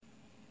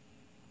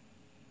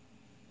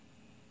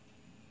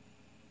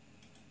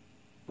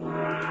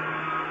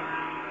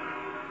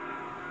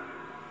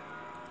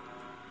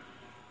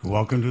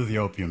Welcome to the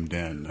Opium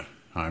Den.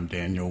 I'm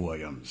Daniel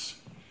Williams.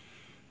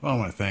 Well, I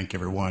want to thank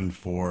everyone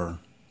for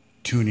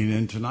tuning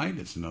in tonight.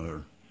 It's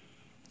another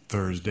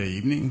Thursday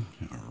evening,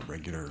 our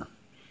regular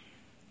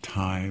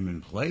time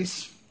and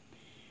place.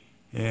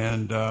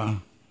 And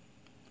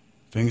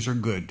things are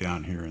good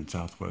down here in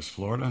Southwest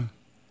Florida.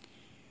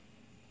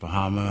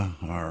 Bahama,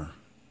 our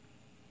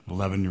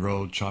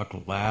 11-year-old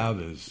chocolate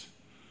lab, is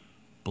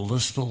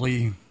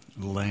blissfully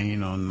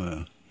laying on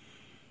the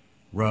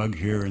rug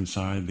here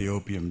inside the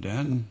Opium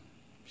Den.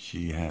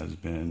 She has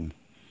been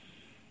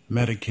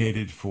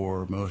medicated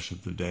for most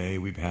of the day.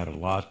 We've had a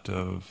lot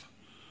of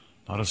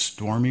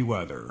stormy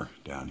weather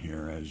down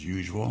here as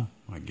usual.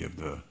 I give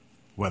the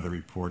weather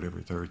report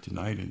every Thursday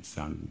night, and it's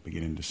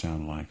beginning to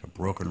sound like a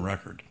broken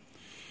record.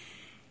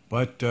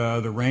 But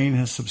the rain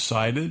has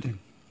subsided.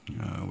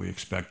 We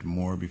expect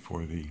more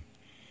before the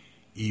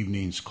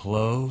evenings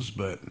close,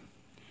 but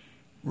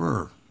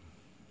we're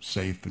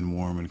safe and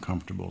warm and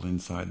comfortable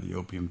inside the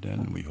Opium Den,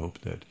 and we hope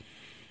that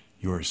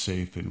you are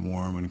safe and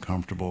warm and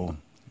comfortable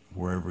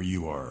wherever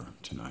you are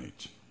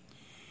tonight.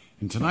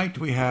 And tonight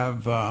we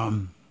have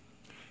a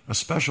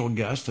special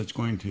guest that's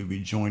going to be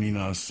joining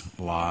us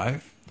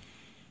live.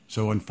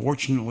 So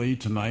unfortunately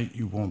tonight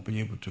you won't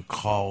be able to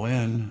call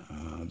in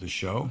the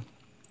show.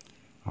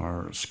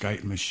 Our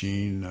Skype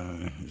machine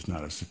is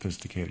not as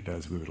sophisticated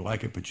as we would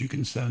like it, but you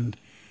can send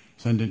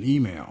an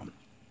email.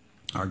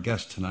 Our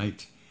guest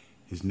tonight,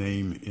 his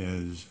name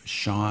is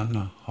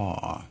Sean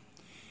Haw,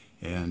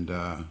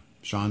 and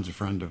Sean's a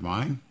friend of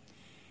mine,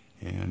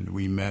 and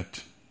we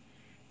met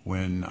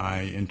when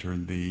I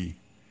entered the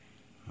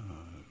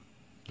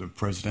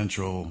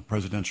presidential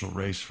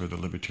race for the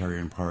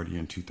Libertarian Party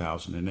in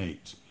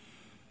 2008.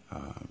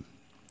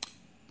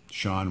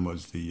 Sean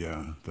was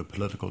the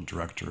political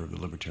director of the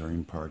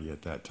Libertarian Party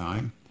at that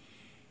time,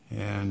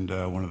 and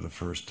one of the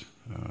first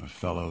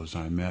fellows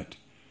I met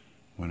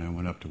when I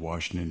went up to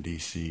Washington,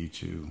 D.C.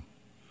 to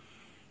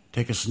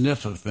take a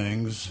sniff of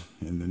things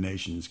in the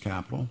nation's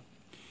capital.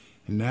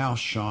 And now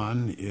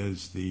Sean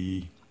is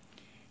the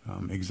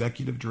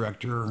executive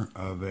director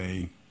of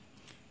a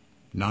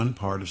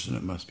nonpartisan,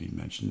 it must be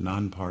mentioned,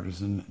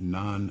 nonpartisan,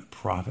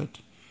 nonprofit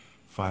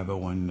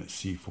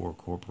 501c4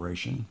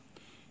 corporation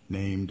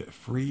named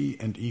Free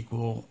and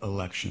Equal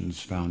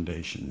Elections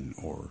Foundation,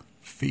 or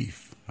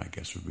FEEF, I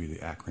guess would be the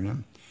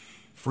acronym,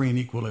 Free and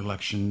Equal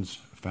Elections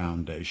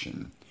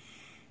Foundation.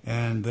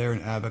 And they're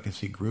an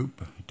advocacy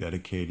group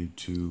dedicated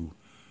to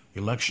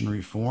election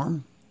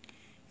reform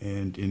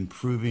and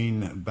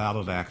improving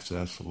ballot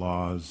access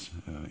laws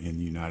in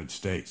the United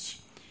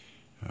States.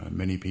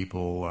 Many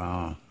people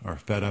are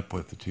fed up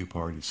with the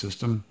two-party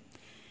system,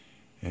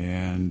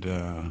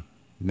 and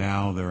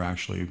now they're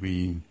actually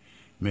being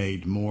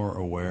made more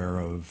aware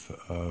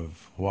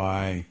of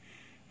why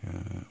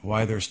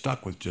they're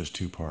stuck with just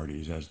two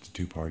parties, as the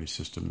two-party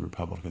system, the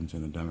Republicans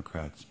and the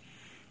Democrats,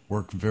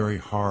 work very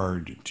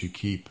hard to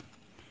keep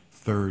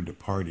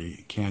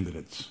third-party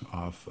candidates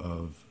off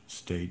of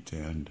state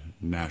and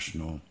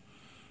national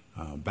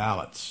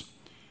ballots.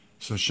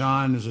 So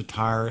Sean is a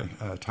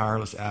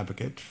tireless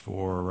advocate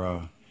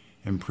for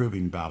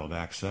improving ballot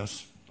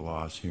access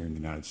laws here in the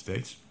United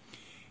States.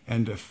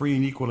 And the Free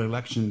and Equal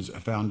Elections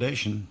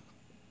Foundation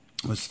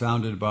was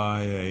founded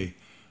by a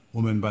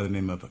woman by the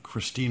name of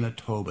Christina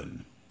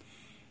Tobin.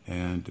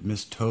 And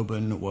Miss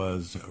Tobin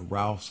was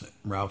Ralph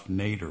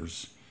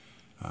Nader's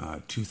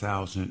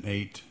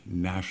 2008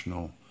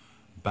 National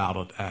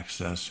Ballot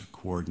Access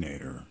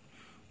Coordinator,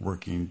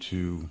 working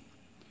to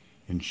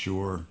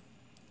ensure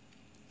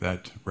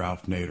that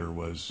Ralph Nader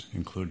was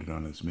included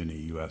on as many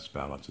U.S.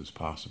 ballots as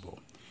possible.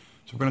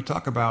 So we're going to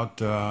talk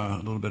about a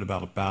little bit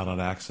about ballot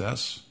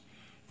access,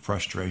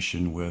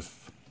 frustration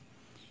with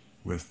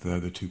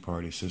the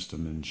two-party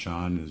system, and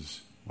Sean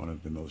is one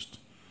of the most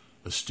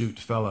astute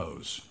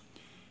fellows.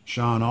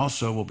 Sean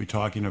also will be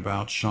talking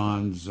about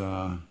Sean's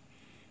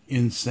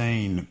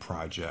Insane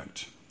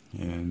Project,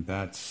 and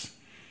that's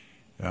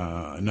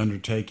an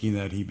undertaking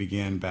that he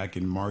began back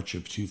in March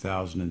of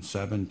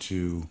 2007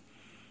 to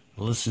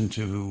listen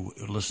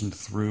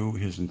through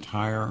his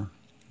entire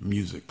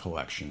music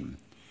collection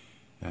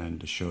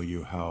and to show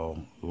you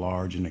how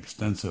large and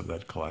extensive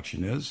that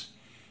collection is.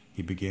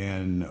 He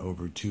began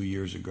over 2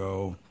 years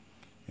ago,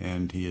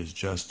 and he is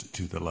just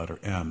to the letter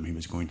M. He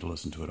was going to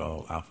listen to it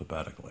all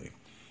alphabetically.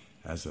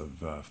 As of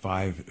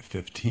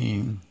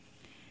 5/15,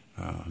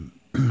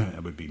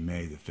 that would be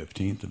May the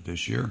 15th of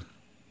this year.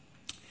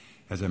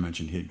 As I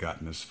mentioned, he had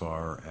gotten as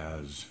far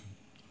as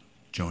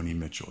Joni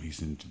Mitchell.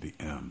 He's into the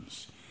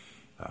M's.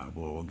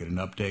 We'll get an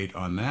update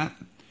on that.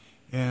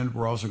 And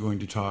we're also going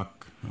to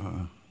talk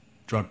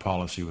drug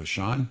policy with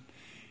Sean.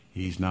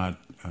 He's not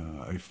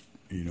a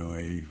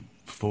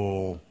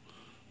full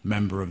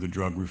member of the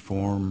drug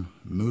reform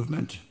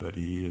movement, but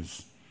he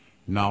is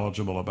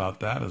knowledgeable about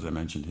that. As I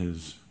mentioned,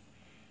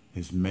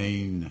 his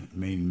main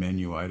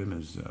menu item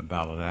is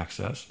ballot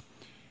access.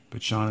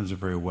 But Sean is a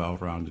very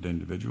well-rounded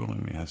individual,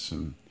 and he has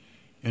some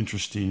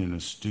interesting and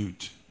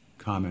astute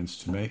comments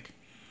to make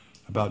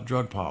about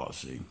drug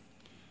policy.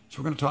 So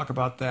we're going to talk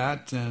about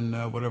that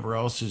and whatever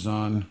else is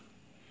on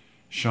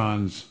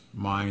Sean's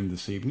mind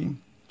this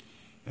evening.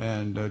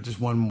 And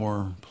just one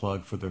more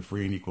plug for the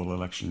Free and Equal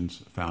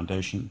Elections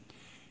Foundation.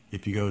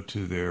 If you go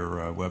to their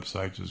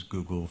website, just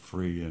Google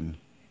Free and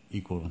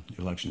Equal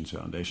Elections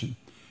Foundation,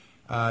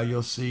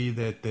 you'll see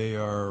that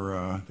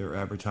they're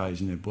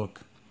advertising a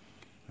book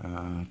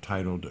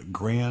titled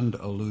Grand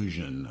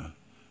Illusion,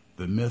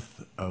 The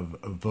Myth of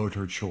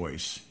Voter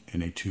Choice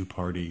in a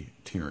Two-Party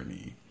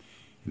Tyranny.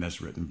 And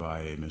that's written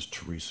by Ms.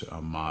 Teresa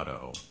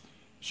Amato.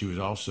 She was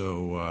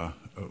also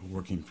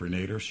working for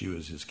Nader. She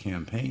was his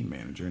campaign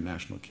manager,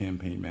 national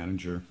campaign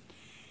manager,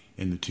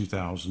 in the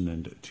 2000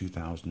 and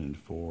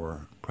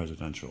 2004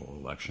 presidential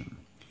election.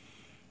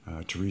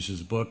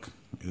 Teresa's book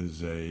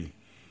is a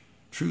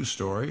true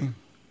story,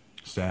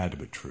 sad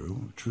but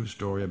true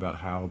story about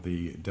how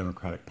the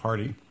Democratic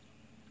Party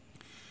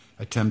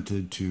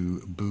attempted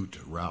to boot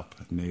Ralph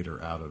Nader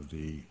out of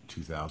the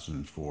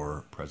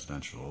 2004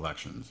 presidential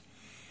elections.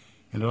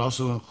 And it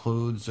also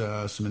includes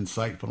some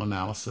insightful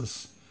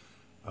analysis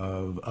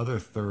of other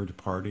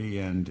third-party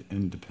and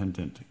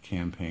independent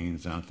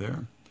campaigns out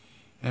there.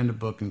 And the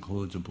book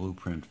includes a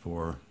blueprint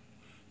for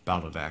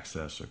ballot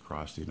access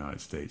across the United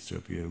States. So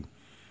if you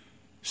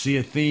see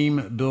a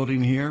theme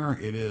building here,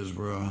 it is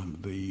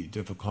the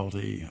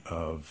difficulty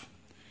of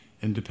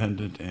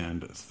independent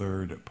and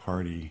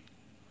third-party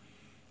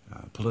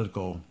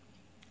political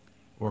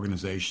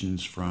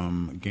organizations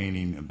from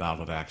gaining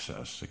ballot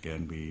access.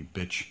 Again, we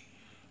bitch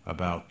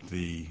about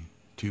the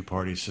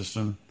two-party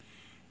system,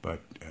 but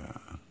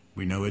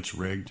we know it's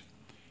rigged.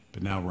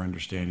 But now we're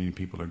understanding,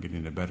 people are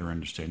getting a better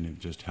understanding of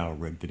just how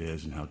rigged it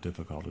is and how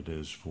difficult it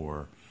is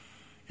for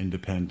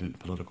independent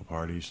political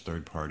parties,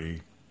 third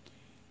party,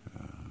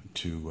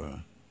 to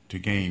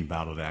gain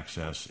ballot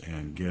access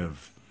and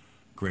give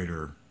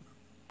greater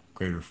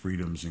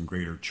freedoms and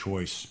greater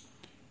choice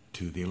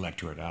to the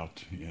electorate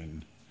out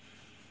in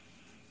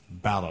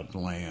ballot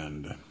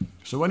land.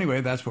 So anyway,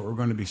 that's what we're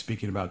going to be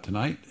speaking about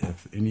tonight.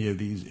 If any of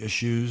these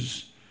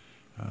issues,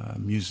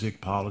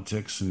 music,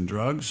 politics, and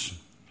drugs,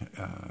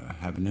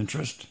 have an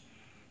interest,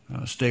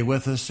 stay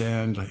with us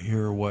and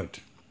hear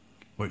what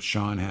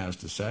Sean has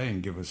to say,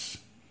 and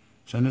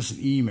send us an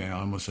email.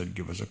 I almost said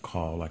give us a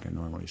call like I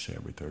normally say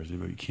every Thursday,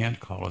 but you can't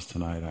call us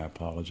tonight. I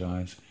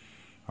apologize.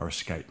 Our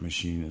Skype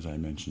machine, as I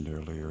mentioned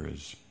earlier,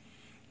 is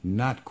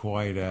not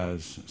quite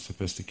as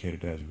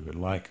sophisticated as we would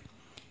like.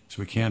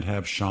 So we can't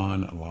have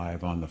Sean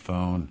live on the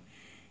phone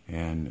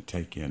and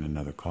take in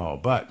another call.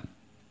 But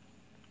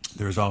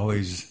there's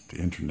always the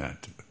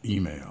internet,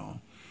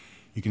 email.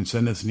 You can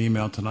send us an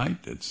email tonight.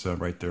 It's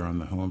right there on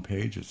the home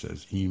page. It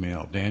says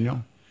Email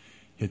Daniel.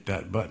 Hit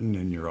that button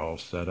and you're all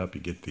set up. You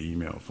get the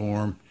email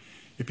form.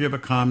 If you have a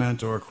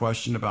comment or a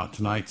question about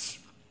tonight's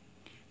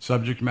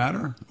subject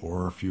matter,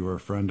 or if you are a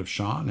friend of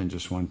Sean and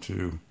just want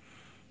to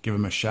give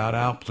him a shout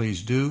out,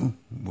 please do.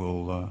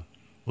 We'll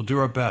do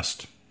our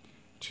best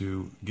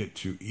to get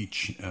to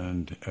each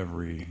and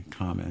every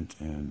comment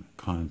and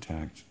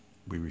contact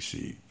we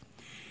receive.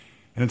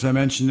 And as I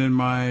mentioned in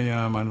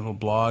my my little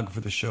blog for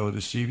the show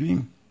this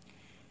evening,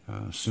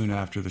 soon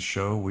after the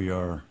show we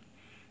are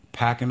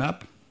packing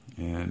up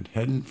and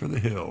heading for the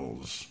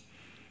hills.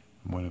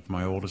 One of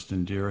my oldest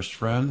and dearest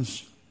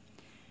friends,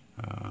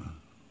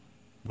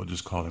 we'll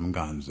just call him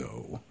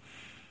Gonzo.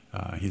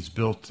 He's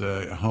built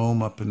a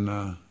home up in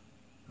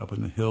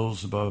the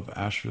hills above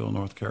Asheville,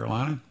 North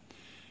Carolina,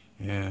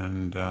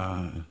 and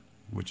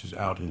which is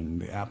out in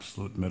the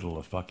absolute middle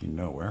of fucking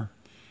nowhere.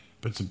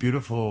 But it's a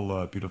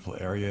beautiful, beautiful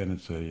area, and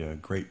it's a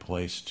great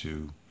place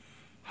to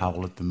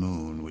howl at the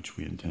moon, which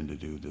we intend to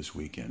do this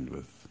weekend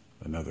with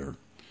another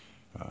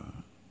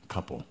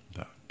couple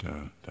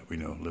that we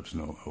know lives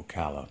in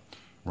Ocala.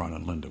 Ron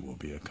and Linda will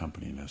be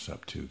accompanying us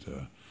up to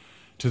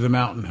the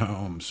mountain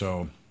home.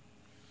 So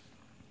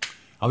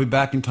I'll be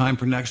back in time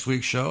for next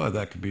week's show.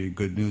 That could be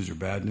good news or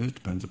bad news,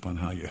 depends upon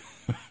how you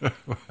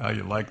how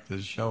you like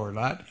this show or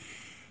not.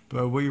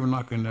 But we're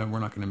not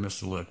gonna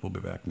miss the lick. We'll be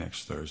back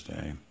next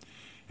Thursday.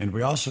 And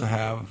we also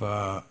have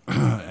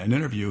an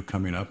interview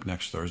coming up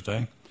next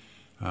Thursday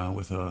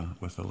with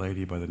a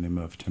lady by the name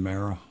of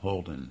Tamara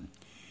Holden,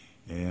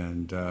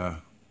 and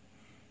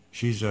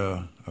she's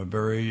a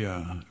very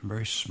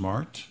very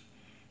smart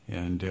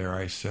and, dare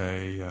I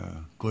say,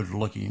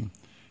 good-looking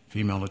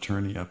female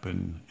attorney up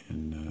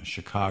in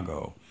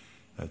Chicago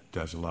that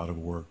does a lot of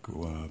work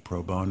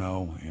pro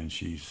bono, and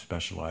she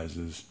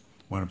specializes.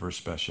 One of her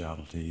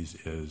specialties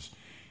is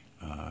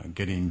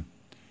getting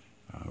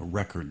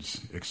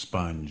records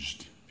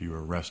expunged. If you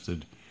were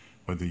arrested,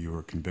 whether you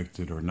were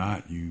convicted or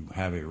not, you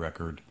have a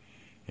record,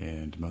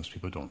 and most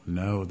people don't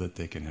know that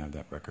they can have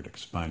that record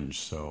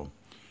expunged. So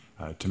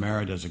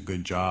Tamara does a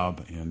good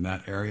job in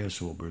that area,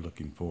 so we'll be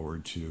looking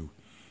forward to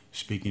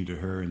speaking to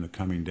her in the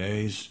coming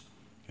days,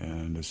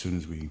 and as soon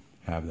as we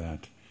have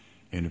that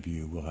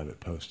interview, we'll have it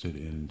posted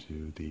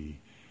into the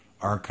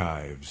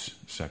archives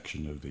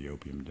section of the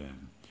Opium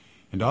Den.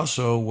 And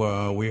also,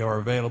 we are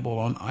available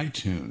on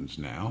iTunes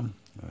now.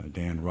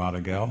 Dan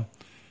Rodagel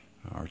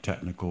Our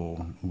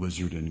technical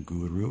wizard and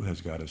guru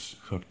has got us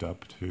hooked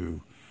up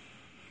to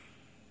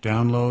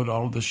download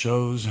all of the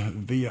shows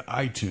via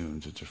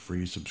iTunes. It's a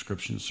free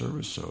subscription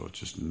service, so it's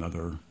just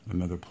another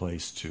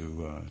place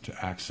to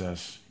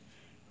access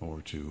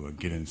or to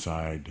get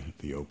inside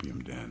the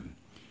Opium Den.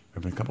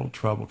 We're having a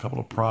couple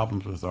of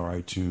problems with our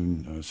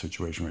iTunes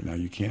situation right now.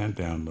 You can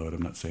download.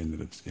 I'm not saying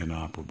that it's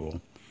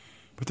inoperable,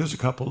 but there's a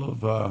couple of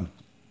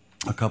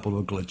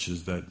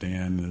glitches that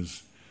Dan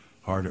is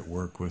hard at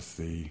work with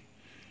the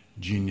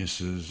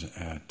geniuses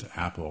at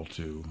Apple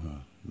to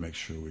make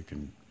sure we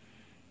can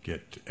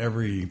get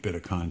every bit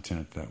of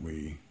content that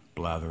we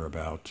blather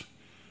about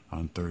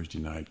on Thursday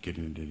night,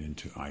 getting it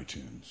into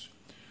iTunes.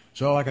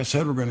 So, like I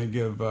said, we're going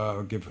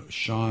to give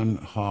Sean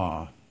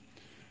Haw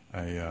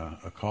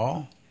a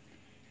call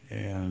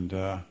and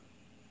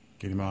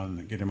get him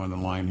on the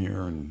line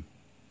here and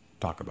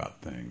talk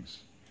about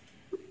things.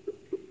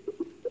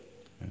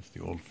 That's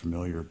the old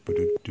familiar.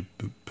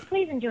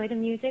 Please enjoy the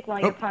music while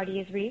your party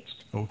is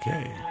reached.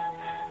 Okay.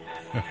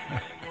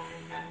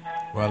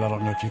 Well, I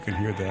don't know if you can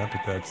hear that,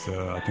 but that's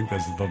I think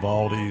that's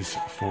Vivaldi's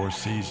Four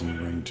Seasons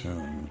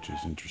ringtone, which is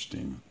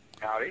interesting.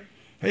 Howdy.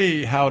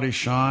 Hey, howdy,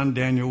 Sean.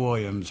 Daniel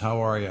Williams.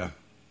 How are you?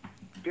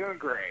 Doing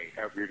great.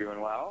 Hope you're doing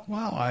well.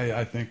 Well,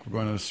 I think we're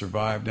going to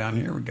survive down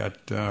here. We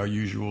got our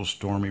usual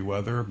stormy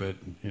weather, but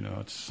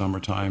it's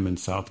summertime in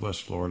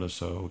Southwest Florida,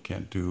 so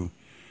can't do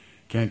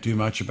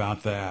much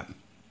about that.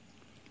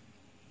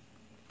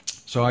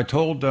 So I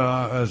told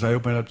as I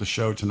opened up the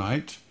show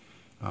tonight.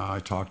 I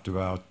talked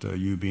about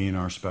you being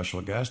our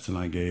special guest, and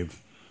I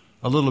gave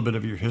a little bit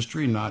of your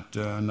history, not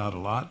a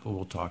lot, but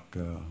we'll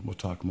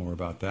talk more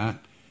about that.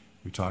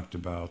 We talked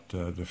about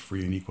the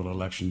Free and Equal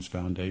Elections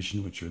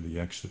Foundation, which you're the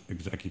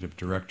executive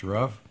director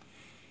of,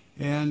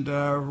 and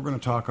we're going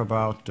to talk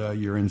about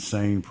your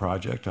insane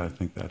project. I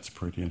think that's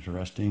pretty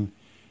interesting.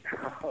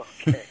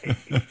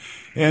 Okay.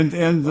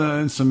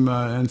 and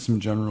some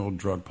general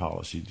drug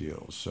policy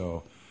deals.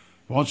 So.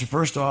 Why don't you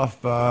first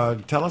off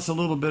tell us a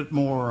little bit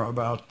more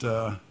about?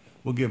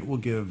 We'll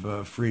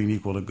give Free and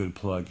Equal a good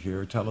plug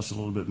here. Tell us a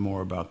little bit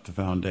more about the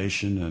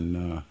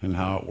foundation and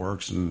how it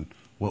works and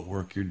what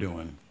work you're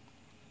doing.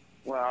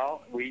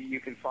 Well, you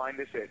can find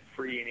us at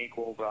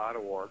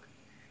freeandequal.org,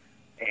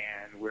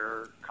 and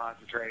we're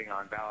concentrating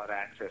on ballot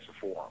access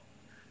reform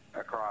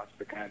across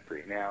the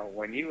country. Now,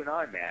 when you and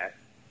I met,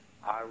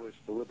 I was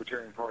the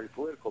Libertarian Party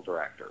political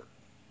director.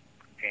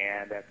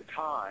 And at the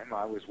time,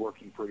 I was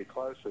working pretty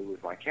closely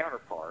with my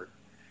counterpart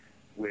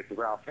with the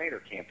Ralph Nader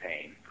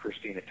campaign,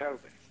 Christina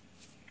Tobin.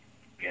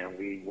 And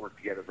we worked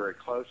together very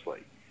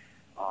closely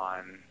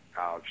on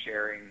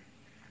sharing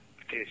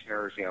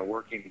petitioners,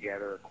 working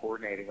together,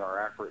 coordinating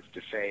our efforts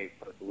to save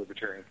both the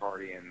Libertarian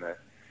Party and the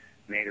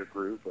Nader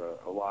group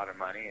a lot of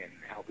money and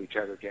help each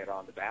other get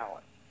on the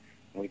ballot.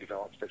 And we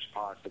developed such a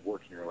positive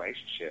working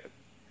relationship.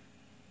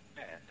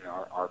 And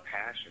our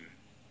passion,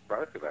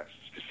 both of us,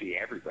 is to see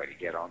everybody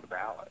get on the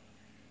ballot,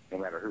 no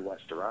matter who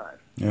wants to run.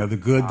 Yeah, the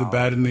good, the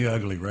bad, and the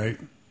ugly, right?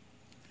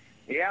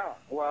 Yeah,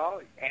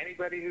 well,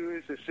 anybody who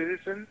is a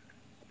citizen,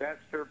 that's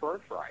their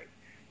birthright.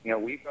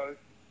 We both,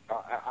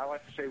 I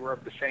like to say we're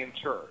of the same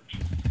church.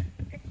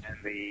 And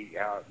the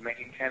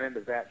main tenet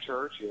of that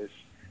church is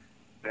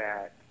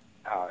that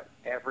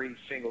every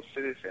single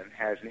citizen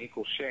has an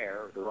equal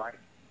share of the rights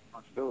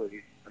and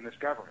responsibilities in this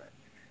government.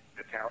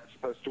 That's how it's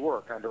supposed to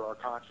work under our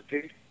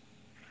Constitution.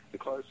 The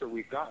closer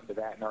we've gotten to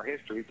that in our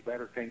history, the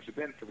better things have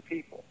been for the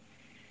people.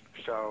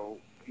 So,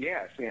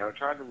 yes,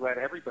 trying to let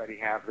everybody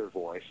have their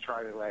voice,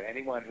 try to let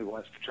anyone who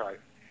wants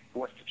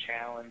to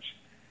challenge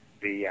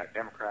the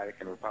Democratic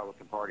and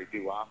Republican Party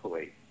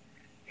duopoly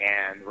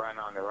and run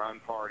on their own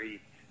party,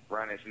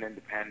 run as an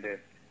independent,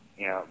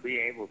 be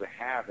able to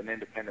have an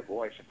independent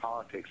voice in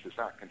politics that's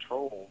not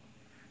controlled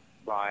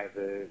by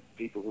the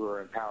people who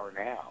are in power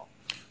now.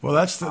 Well,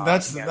 that's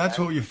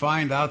what you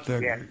find out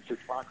there. Yeah, it's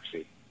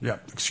democracy. Yeah,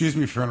 excuse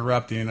me for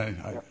interrupting.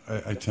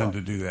 I tend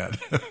to do that.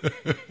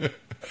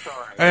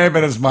 Sorry. Hey,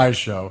 but it's my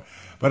show.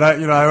 But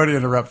I already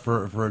interrupt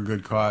for a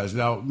good cause.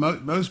 Now,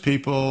 most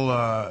people,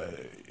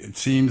 it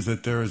seems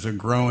that there is a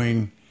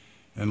growing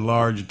and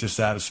large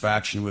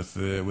dissatisfaction with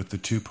the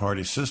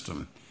two-party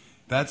system.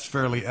 That's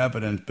fairly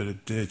evident, but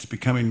it's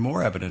becoming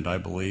more evident, I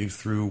believe,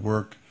 through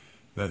work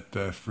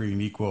that Free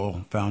and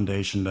Equal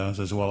Foundation does,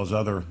 as well as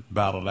other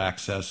ballot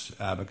access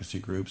advocacy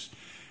groups.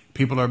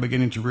 People are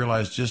beginning to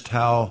realize just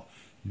how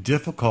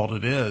difficult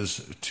it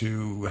is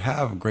to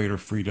have greater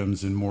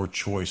freedoms and more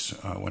choice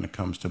when it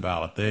comes to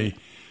ballot. They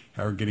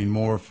are getting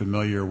more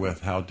familiar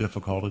with how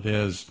difficult it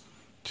is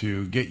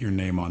to get your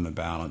name on the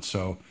ballot.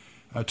 So,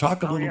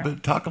 talk a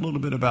little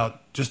bit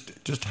about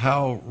just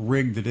how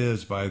rigged it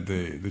is by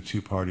the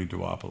two-party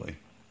duopoly.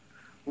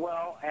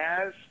 Well,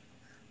 as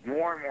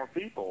more and more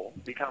people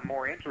become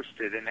more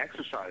interested in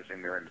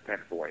exercising their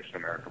independent voice in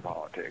American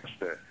politics,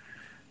 the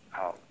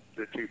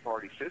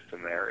two-party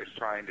system there is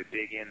trying to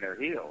dig in their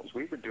heels.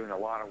 We've been doing a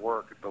lot of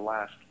work the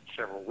last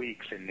several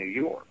weeks in New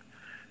York,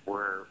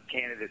 where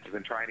candidates have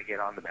been trying to get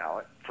on the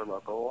ballot for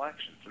local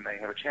elections, and they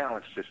have a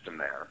challenge system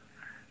there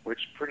which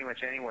pretty much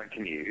anyone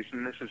can use,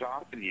 and this is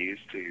often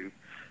used to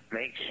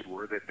make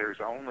sure that there's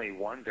only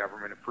one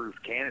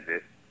government-approved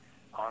candidate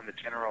on the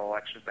general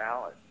election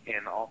ballot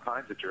in all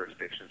kinds of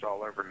jurisdictions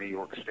all over New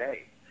York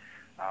State.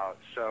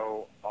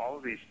 So all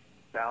of these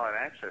ballot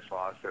access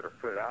laws that are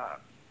put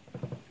up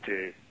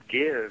to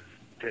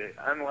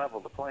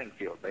unlevel the playing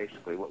field,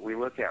 basically, what we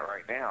look at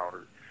right now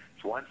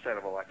is one set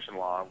of election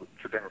law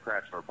for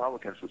Democrats and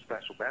Republicans with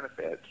special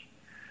benefits,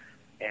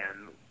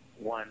 and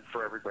one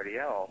for everybody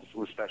else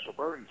with special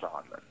burdens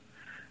on them.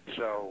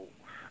 So,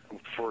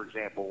 for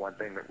example, one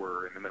thing that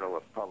we're in the middle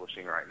of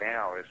publishing right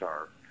now is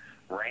our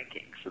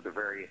rankings of the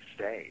various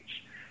states.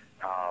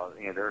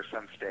 There are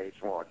some states,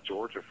 like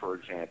Georgia, for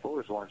example,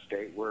 is one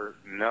state where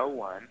no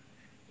one,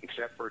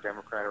 except for a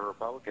Democrat or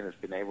Republican, has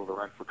been able to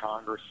run for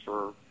Congress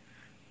for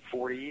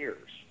 40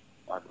 years,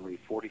 I believe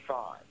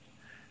 45.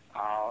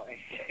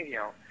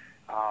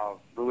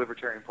 The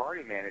Libertarian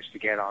Party managed to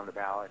get on the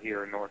ballot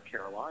here in North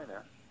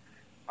Carolina,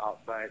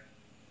 but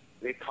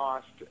it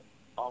cost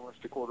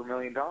almost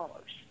 $250,000.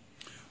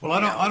 Well,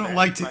 I don't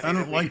like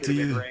to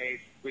use.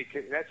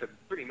 That's a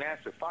pretty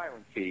massive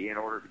filing fee in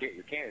order to get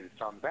your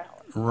candidates on the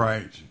ballot.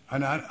 Right,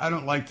 and I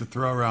don't like to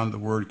throw around the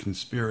word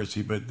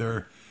conspiracy, but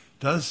there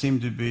does seem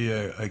to be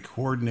a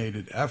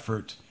coordinated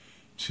effort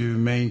to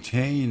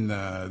maintain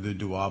the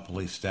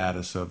duopoly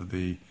status of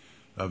the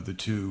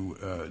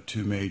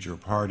two major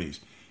parties.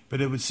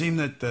 But it would seem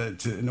that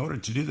in order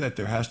to do that,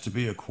 there has to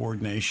be a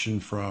coordination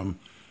from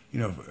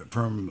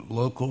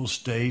local,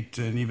 state,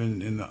 and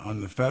even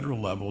on the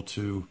federal level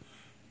to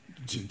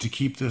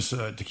keep this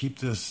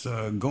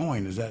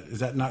going. Is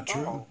that not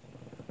true?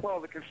 Well,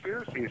 the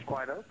conspiracy is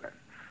quite open.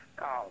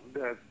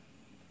 The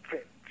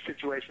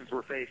situations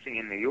we're facing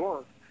in New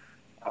York,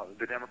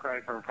 the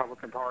Democratic and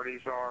Republican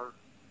parties are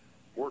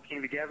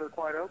working together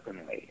quite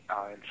openly.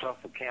 In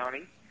Suffolk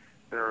County,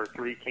 there are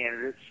 3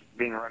 candidates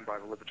being run by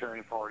the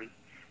Libertarian Party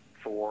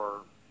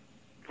for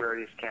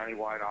various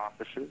countywide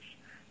offices,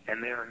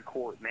 and they're in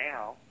court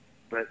now.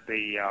 But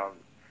the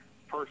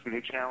person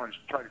who tried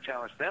to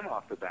challenge them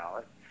off the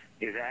ballot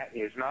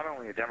is not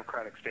only a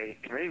Democratic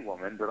state committee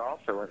woman, but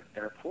also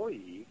an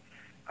employee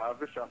of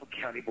the Suffolk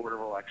County Board of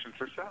Elections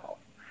herself.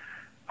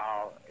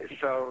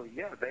 So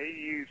they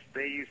use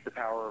the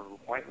power of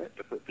appointment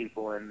to put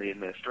people in the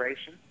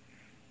administration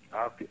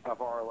of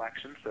our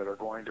elections that are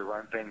going to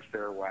run things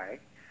their way,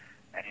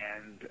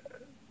 and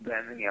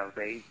then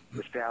they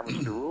establish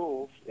the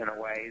rules in a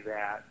way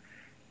that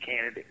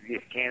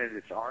if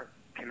candidates aren't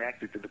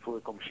connected to the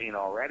political machine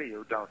already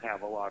or don't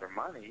have a lot of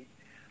money,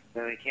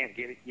 then they can't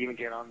even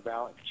get on the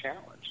ballot to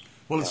challenge.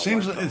 Well, it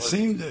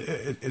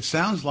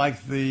sounds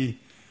like the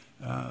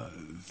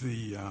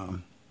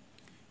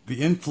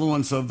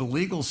influence of the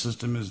legal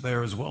system is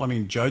there as well. I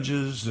mean,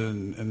 judges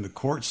and the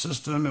court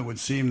system, it would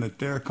seem that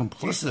they're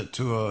complicit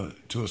to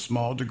a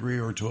small degree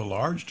or to a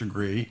large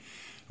degree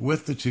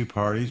with the two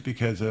parties,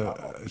 because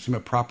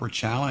a proper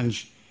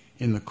challenge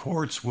in the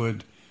courts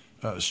would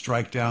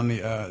strike down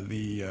the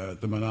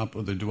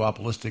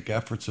duopolistic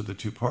efforts of the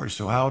two parties.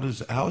 So how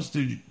is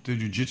the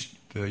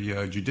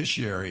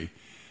judiciary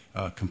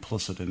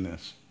complicit in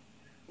this?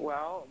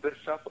 Well, the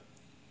Suffolk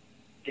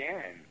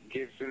again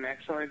gives an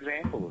excellent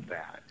example of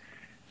that.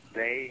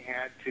 They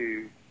had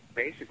to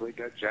basically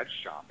go judge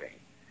shopping.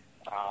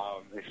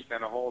 They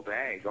spent a whole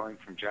day going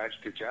from judge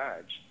to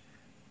judge,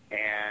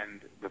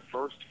 and the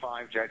first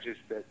 5 judges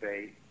that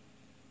they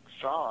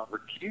saw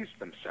recused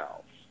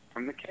themselves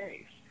from the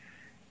case.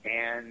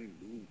 And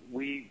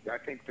I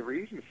think the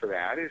reason for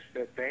that is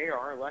that they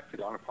are elected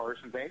on a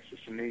partisan basis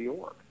in New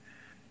York.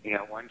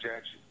 One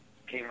judge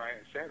came right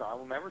and said, "I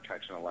will never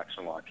touch an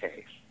election law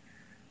case,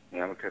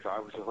 because I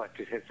was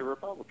elected as a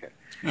Republican."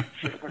 So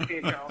it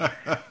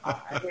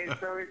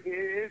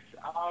is,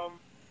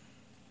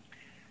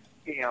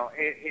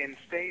 in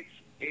states,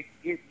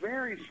 it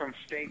varies from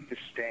state to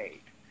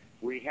state.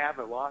 We have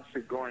a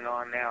lawsuit going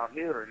on now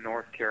here in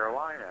North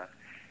Carolina,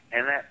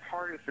 and that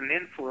partisan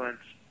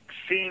influence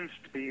seems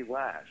to be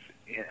less.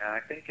 And I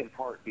think in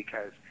part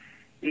because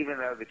even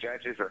though the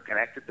judges are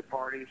connected to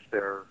parties,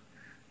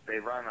 they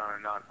run on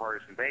a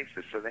nonpartisan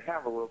basis, so they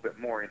have a little bit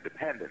more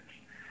independence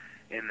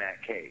in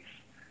that case.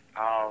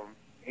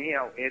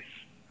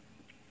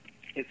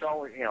 It's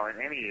always, in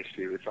any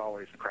issue, it's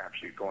always a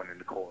crapshoot going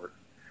into court,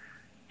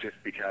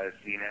 just because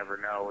you never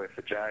know if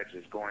a judge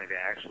is going to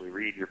actually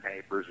read your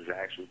papers, is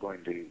actually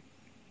going to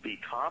be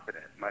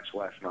competent, much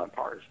less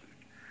nonpartisan.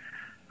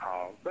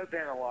 But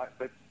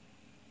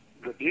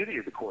the beauty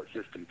of the court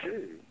system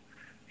too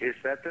is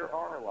that there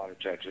are a lot of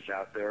judges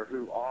out there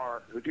who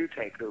do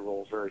take their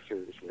roles very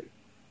seriously.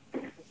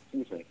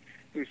 Excuse me,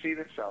 who see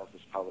themselves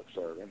as public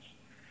servants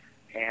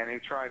and who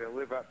try to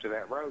live up to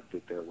that robe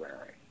that they're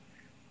wearing.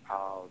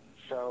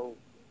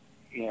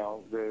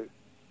 The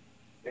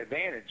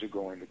advantage of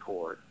going to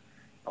court,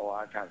 a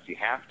lot of times you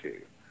have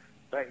to,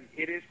 but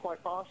it is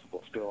quite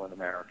possible still in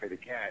America to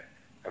get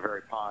a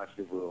very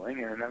positive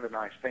ruling. And another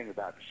nice thing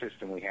about the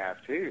system we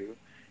have too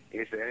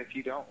is that if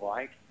you don't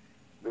like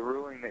the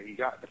ruling that you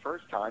got the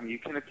first time, you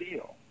can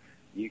appeal.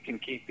 You can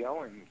keep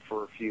going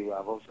for a few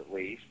levels at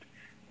least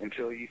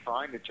until you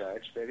find a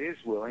judge that is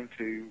willing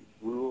to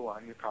rule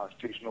on your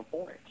constitutional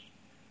points.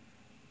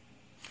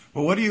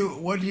 Well, what do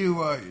you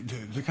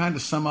to kind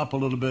of sum up a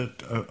little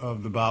bit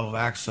of the ballot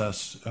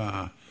access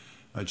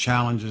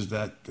challenges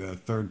that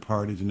third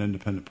parties and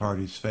independent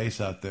parties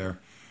face out there?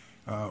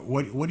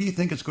 What do you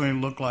think it's going to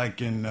look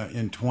like in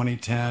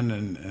 2010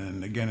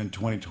 and again in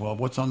 2012?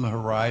 What's on the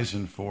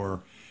horizon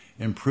for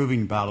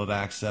improving ballot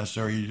access?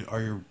 Or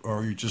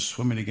are you just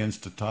swimming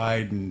against the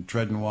tide and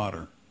treading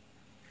water?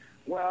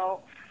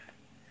 Well,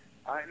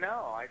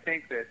 I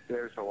think that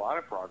there's a lot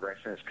of progress,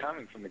 and it's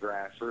coming from the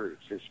grassroots.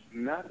 There's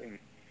nothing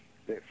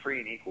that Free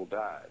and Equal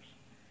does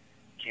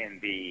can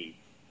be,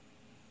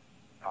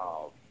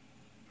 I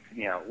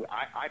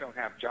don't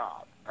have a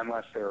job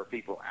unless there are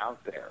people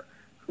out there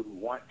who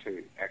want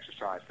to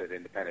exercise that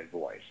independent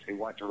voice, who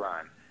want to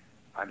run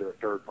under a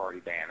third-party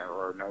banner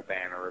or no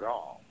banner at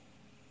all.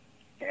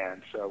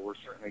 And so we're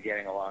certainly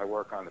getting a lot of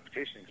work on the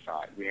petitioning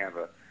side. We have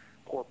a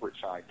corporate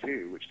side,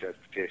 too, which does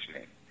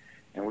petitioning.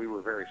 And we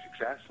were very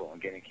successful in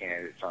getting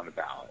candidates on the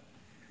ballot.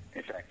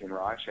 In fact, in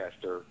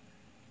Rochester,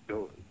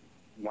 the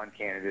one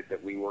candidate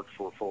that we worked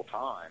for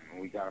full-time,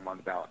 and we got him on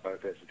the ballot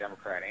both as a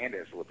Democrat and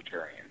as a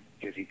Libertarian,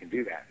 because he can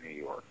do that in New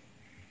York.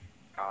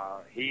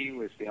 He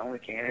was the only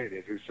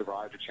candidate who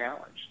survived a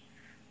challenge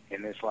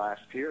in this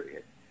last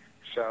period.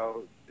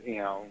 So,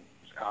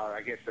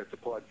 I guess that's a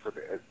plug for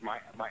my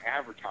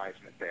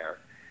advertisement there.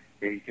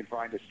 You can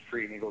find us at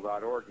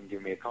freeandeagle.org and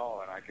give me a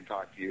call, and I can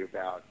talk to you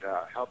about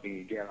helping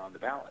you get on the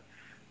ballot.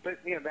 But,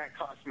 that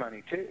costs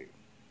money, too.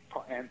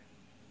 And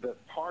the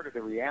part of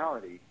the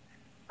reality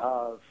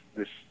of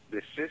this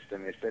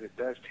system is that it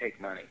does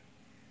take money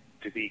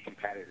to be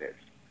competitive.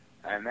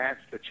 And that's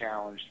the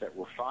challenge that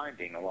we're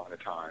finding a lot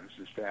of times,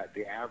 is that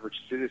the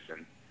average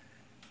citizen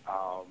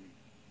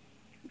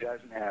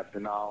doesn't have the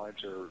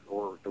knowledge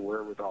or the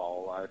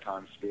wherewithal a lot of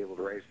times to be able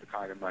to raise the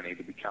kind of money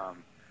to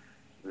become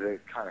the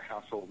kind of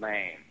household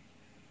name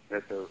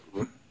that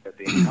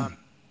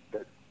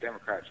that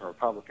Democrats and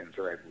Republicans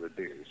are able to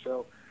do.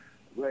 So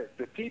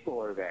the people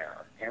are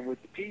there, and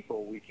with the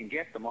people, we can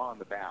get them on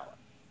the ballot.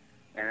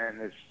 And then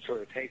it's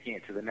sort of taking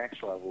it to the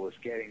next level is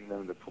getting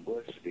them the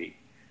publicity.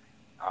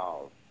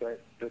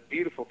 But the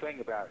beautiful thing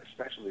about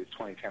especially the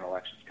 2010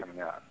 elections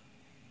coming up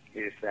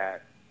is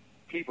that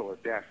people are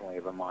definitely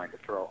of a mind to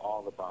throw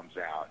all the bums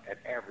out at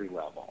every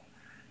level.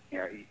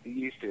 It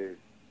used to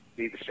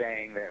be the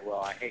saying that,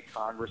 well, I hate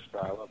Congress,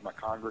 but I love my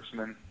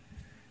congressman,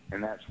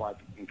 and that's why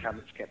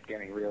incumbents kept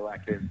getting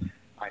reelected.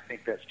 I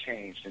think that's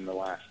changed in the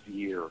last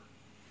year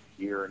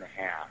and a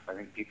half. I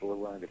think people are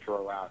willing to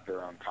throw out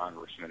their own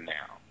congressman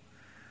now.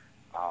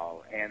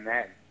 And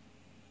that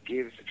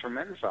gives a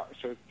tremendous option.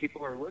 So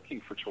people are looking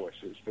for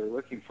choices. They're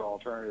looking for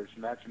alternatives,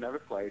 and that's another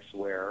place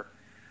where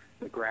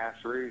the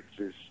grassroots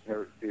is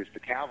the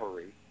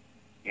cavalry,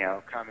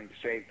 coming to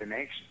save the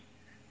nation,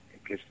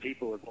 because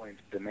people are going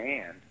to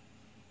demand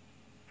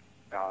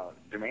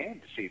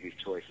to see these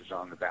choices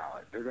on the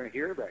ballot. They're going to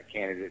hear about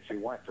candidates who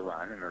want to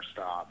run and are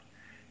stopped,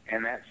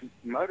 and that's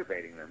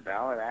motivating them.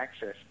 Ballot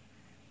access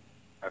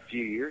a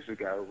few years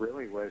ago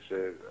really was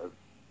a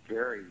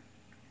very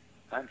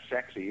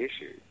unsexy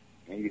issue.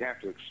 And you'd have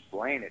to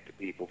explain it to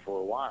people for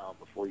a while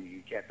before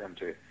you get them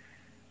to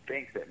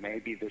think that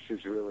maybe this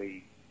is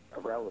really a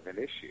relevant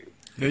issue.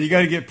 Yeah, you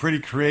got to get pretty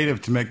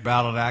creative to make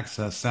ballot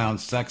access sound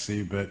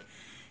sexy, but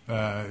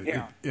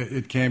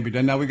it can be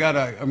done. Now I'm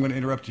going to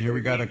interrupt you here.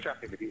 We got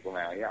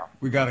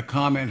a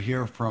comment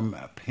here from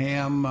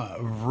Pam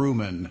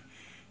Vrooman.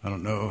 I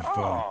don't know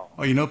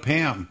if you know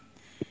Pam.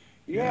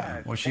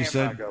 Yeah. Well, she Pam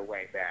said, and I go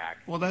way back.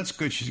 Well, that's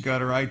good. She's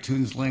got her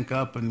iTunes link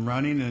up and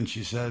running, and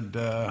she said,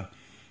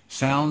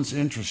 sounds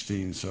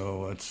interesting.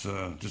 So let's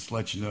just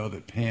let you know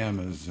that Pam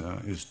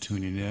is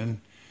tuning in.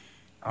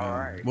 All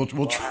right.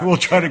 We'll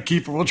try to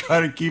keep her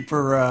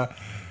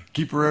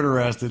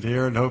interested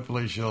here, and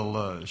hopefully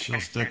she'll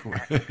stick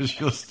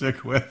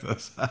with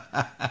us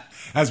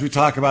as we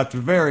talk about the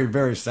very,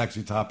 very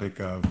sexy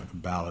topic of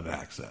ballot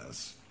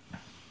access.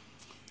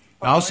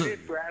 Well, it is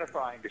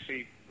gratifying to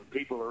see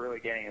people are really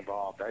getting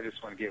involved. I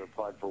just want to give a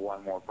plug for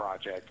one more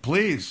project.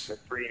 Please. That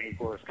Free and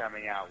Equal is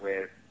coming out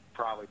with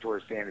probably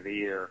towards the end of the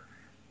year.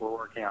 We're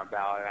working on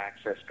ballot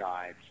access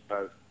guides,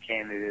 both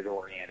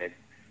candidate-oriented.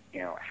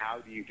 How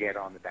do you get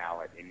on the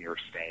ballot in your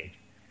state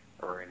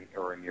or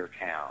in your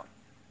town?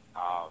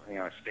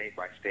 A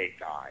state-by-state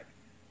guide.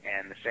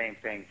 And the same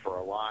thing for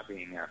a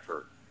lobbying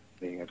effort.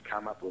 To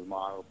come up with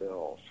model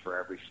bills for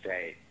every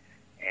state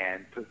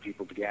and put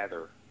people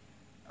together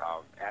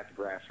at the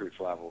grassroots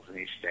levels in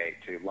each state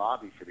to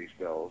lobby for these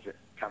bills.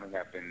 Coming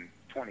up in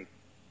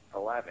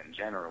 2011,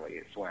 generally,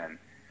 is when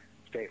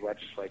state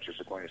legislatures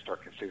are going to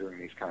start considering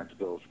these kinds of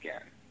bills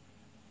again.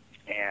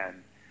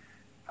 And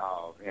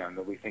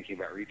they'll be thinking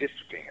about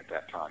redistricting at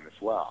that time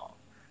as well.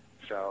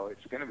 So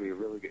it's going to be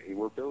really good.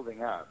 We're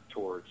building up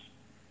towards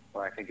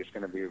what I think is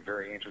going to be a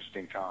very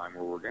interesting time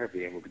where we're going to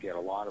be able to get a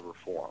lot of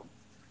reform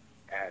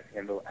at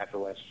the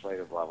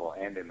legislative level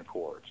and in the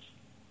courts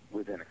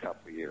within a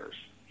couple of years.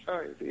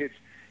 So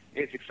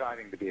it's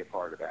exciting to be a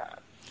part of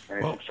that.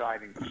 And it's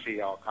exciting to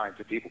see all kinds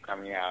of people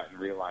coming out and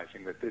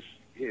realizing that this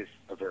is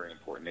a very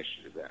important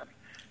issue to them.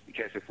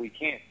 Because if we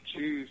can't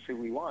choose who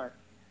we want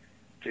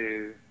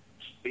to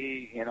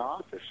be in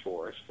office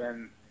for us,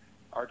 then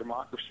our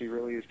democracy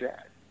really is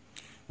dead.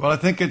 Well, I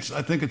think it's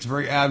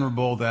very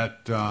admirable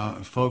that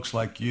folks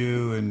like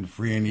you and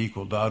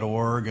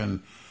freeandequal.org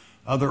and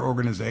other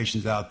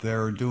organizations out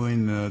there are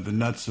doing the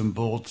nuts and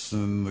bolts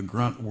and the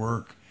grunt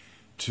work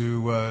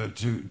to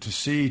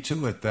see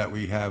to it that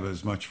we have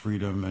as much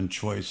freedom and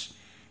choice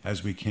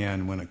as we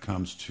can when it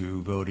comes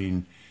to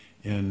voting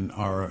in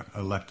our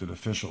elected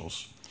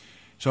officials.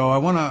 So I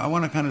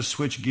want to kind of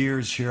switch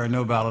gears here. I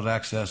know ballot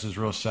access is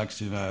real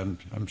sexy, and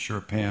I'm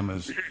sure Pam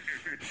is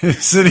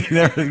sitting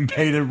there in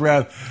bated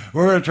breath.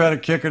 We're going to try to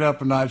kick it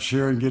up a notch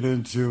here and get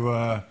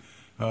into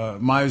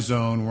my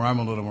zone where I'm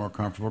a little more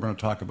comfortable. We're going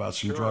to talk about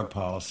some drug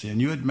policy. And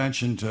you had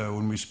mentioned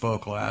when we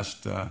spoke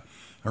last,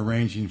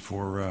 arranging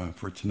for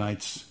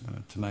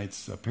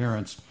tonight's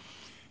appearance,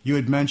 you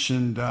had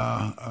mentioned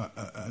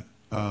a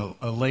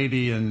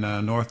lady in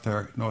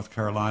North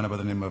Carolina by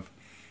the name of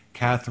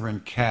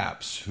Catherine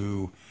Capps,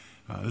 who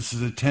this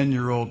is a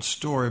 10-year-old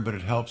story, but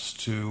it helps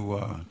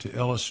to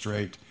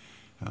illustrate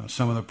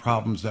some of the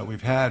problems that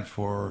we've had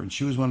for her. And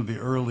she was one of the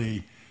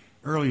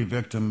early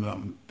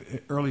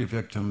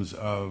victims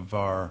of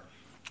our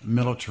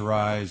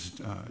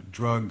militarized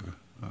drug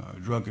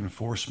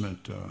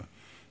enforcement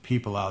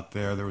people out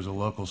there. There was a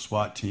local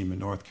SWAT team in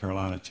North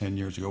Carolina 10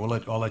 years ago.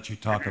 I'll let you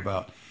talk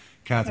about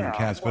Catherine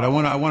Capps, but I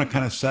want to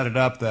kind of set it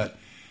up that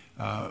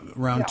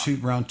around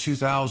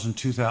 2000,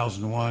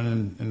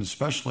 2001, and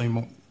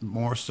especially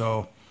more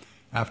so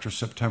after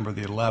September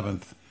the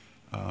 11th,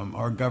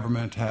 our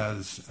government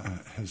has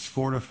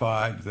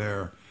fortified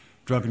their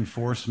Drug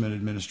Enforcement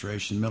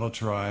Administration,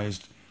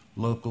 militarized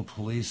local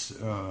police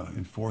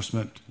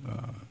enforcement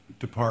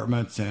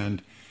departments,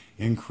 and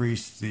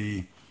increased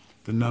the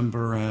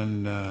number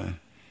and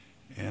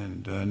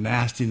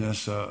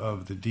nastiness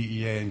of the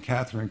DEA. And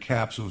Catherine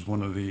Capps was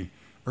one of the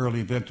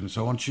early victims.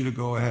 So I want you to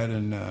go ahead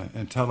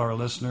and tell our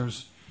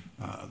listeners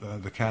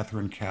the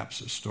Catherine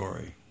Capps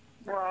story.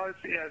 Well,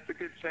 it's a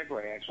good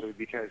segue, actually,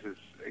 because this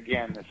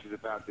is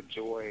about the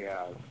joy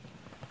of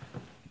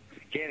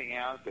getting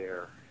out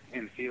there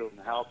in the field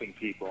and helping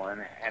people,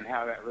 and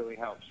how that really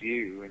helps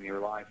you in your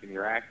life and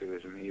your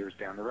activism years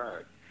down the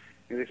road.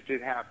 And this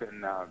did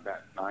happen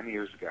about 9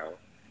 years ago.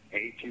 An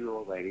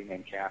 82-year-old lady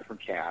named Catherine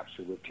Capps,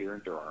 who lived here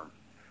in Durham,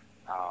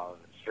 was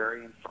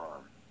very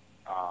infirm,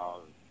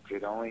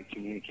 could only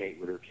communicate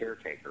with her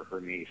caretaker, her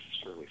niece,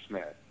 Shirley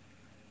Smith,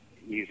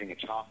 using a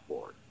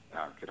chalkboard,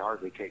 could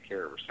hardly take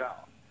care of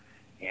herself.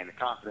 And the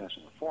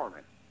confidential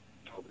informant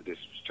told the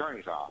district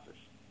attorney's office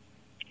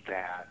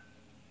that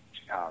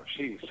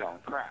she was selling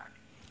crack.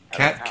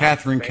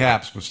 Catherine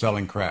Capps was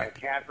selling crack.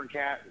 Catherine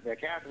Capps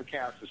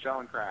was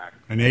selling crack.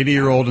 An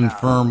 80-year-old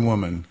infirm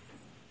woman.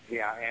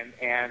 Yeah,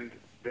 and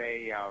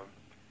they,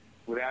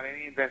 without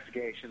any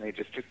investigation, they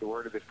just took the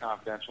word of this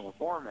confidential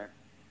informant,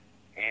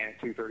 and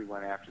at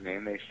 2:31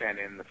 afternoon, they sent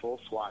in the full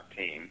SWAT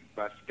team,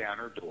 busted down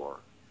her door.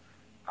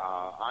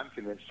 I'm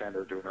convinced sent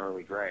her to an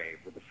early grave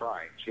with a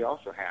fright. She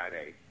also had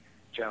a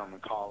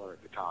gentleman caller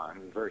at the time,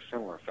 who was a very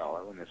similar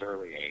fellow in his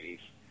early 80s,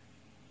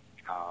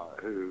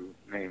 who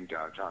named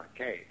John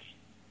Cates,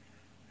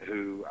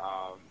 who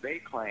they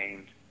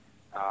claimed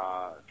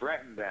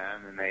threatened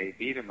them, and they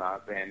beat him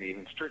up and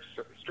even strip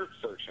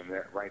searched him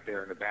right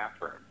there in the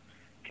bathroom,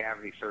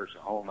 cavity searched the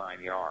whole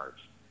 9 yards.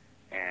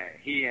 And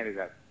he ended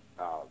up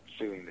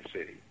suing the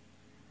city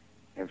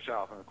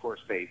himself, and of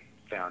course they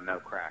found no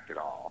crack at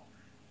all.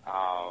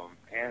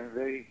 And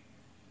the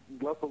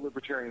local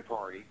Libertarian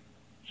Party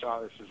saw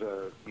this as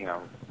a,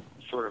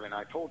 sort of an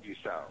I told you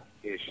so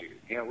issue.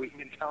 We've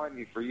been telling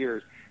you for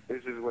years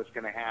this is what's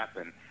going to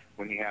happen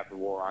when you have the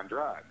war on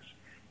drugs.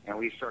 And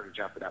we started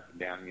jumping up and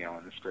down,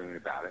 yelling and screaming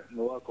about it. And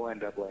the local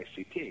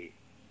NAACP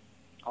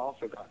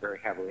also got very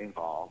heavily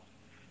involved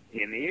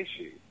in the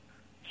issue.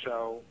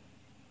 So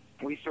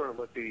we sort of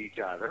looked at each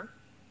other,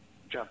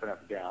 jumping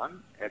up and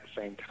down at the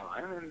same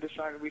time, and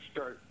decided we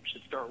should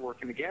start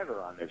working together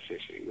on this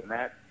issue. And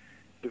that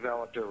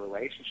developed a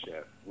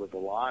relationship with a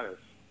lot of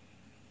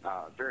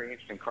very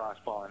interesting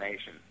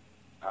cross-pollination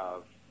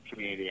of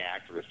community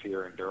activists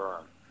here in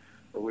Durham,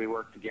 where we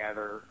worked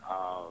together.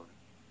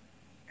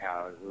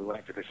 We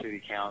went to the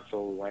city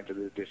council, we went to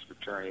the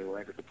district attorney, we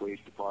went to the police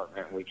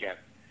department, and we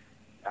kept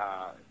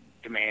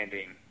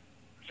demanding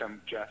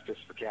some justice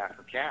for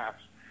Catherine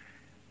Capps.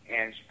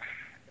 And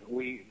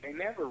they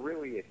never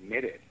really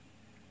admitted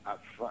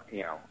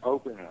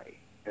openly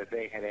that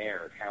they had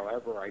erred.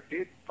 However, I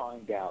did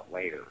find out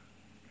later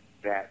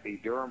that the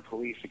Durham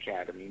Police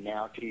Academy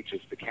now teaches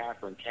the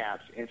Catherine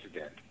Capps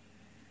incident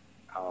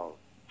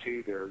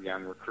to their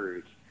young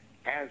recruits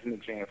as an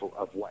example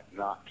of what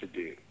not to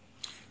do.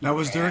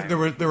 Now, there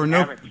were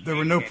no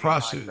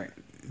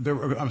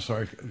I'm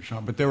sorry,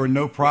 Sean, but there were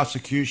no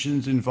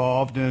prosecutions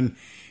involved in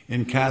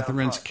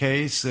Catherine's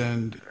case,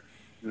 and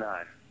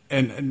none.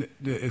 And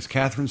is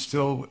Catherine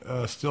still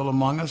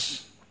among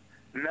us?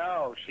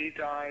 No, she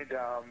died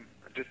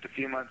just a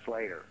few months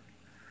later.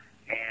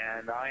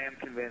 And I am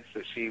convinced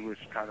that she was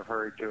kind of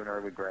hurried to an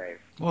early grave.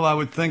 Well, I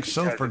would think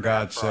so, Because for of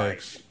God's that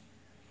fright. sakes.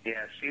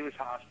 Yeah, she was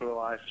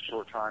hospitalized a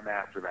short time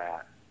after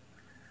that.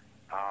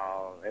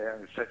 It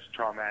was such a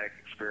traumatic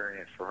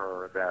experience for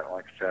her that,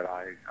 like I said,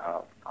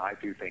 I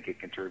do think it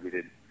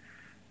contributed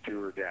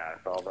to her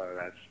death, although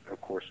that's,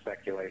 of course,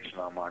 speculation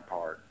on my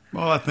part.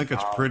 Well, I think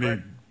it's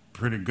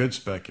pretty good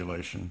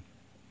speculation.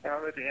 You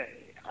know,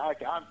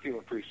 I'm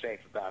feeling pretty safe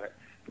about it.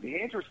 But the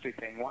interesting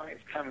thing, why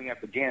it's coming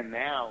up again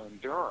now in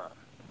Durham,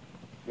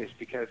 is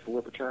because the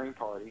Libertarian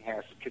Party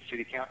has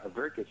a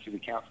very good city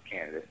council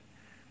candidate,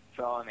 a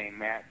fellow named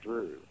Matt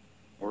Drew.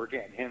 We're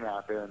getting him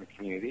out there in the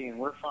community, and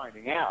we're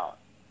finding out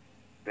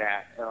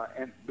that,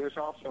 and there's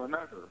also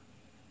another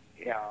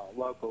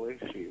local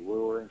issue where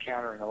we're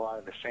encountering a lot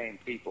of the same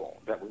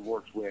people that we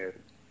worked with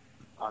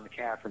on the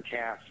Catherine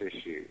Capps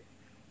issue.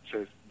 So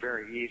it's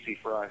very easy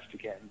for us to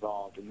get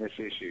involved in this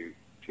issue,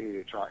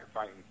 to try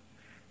fighting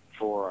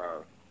for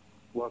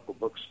a local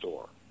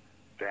bookstore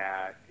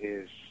that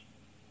is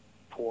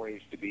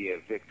poised to be a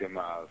victim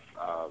of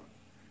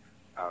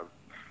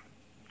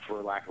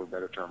for lack of a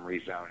better term,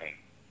 rezoning.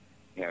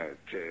 You know,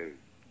 to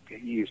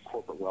use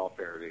corporate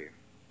welfare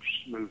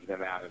to move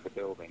them out of the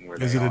building.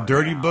 Where Is they it a are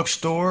dirty now.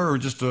 bookstore or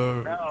just a...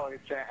 No,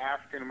 it's an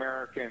African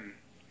American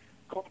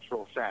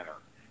cultural center,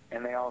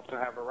 and they also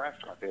have a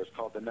restaurant there. It's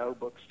called the No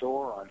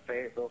Bookstore on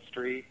Fayetteville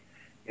Street.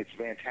 It's a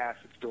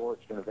fantastic store.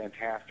 It's been a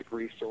fantastic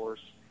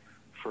resource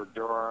for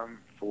Durham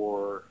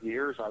for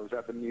years. I was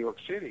up in New York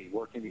City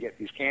working to get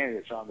these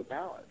candidates on the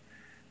ballot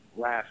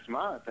last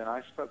month, and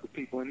I spoke with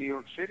people in New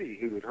York City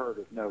who had heard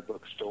of No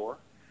Bookstore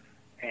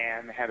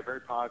and had a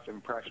very positive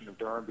impression of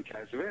Durham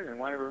because of it. And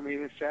one of them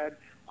even said,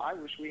 I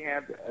wish we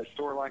had a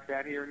store like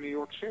that here in New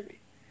York City.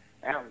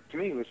 Now, to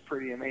me, it was a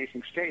pretty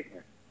amazing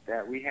statement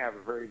that we have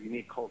a very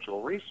unique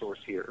cultural resource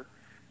here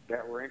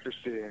that we're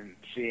interested in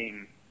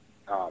seeing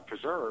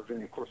preserved.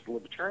 And, of course, the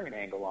libertarian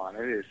angle on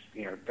it is,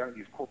 you know, don't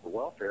use corporate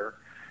welfare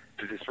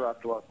to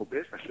disrupt local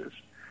businesses.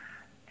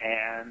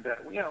 And,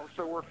 you know,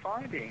 so we're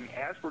finding,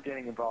 as we're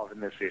getting involved in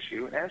this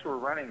issue, and as we're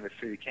running the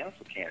city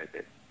council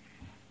candidate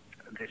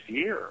this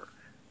year,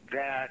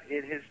 that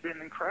it has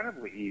been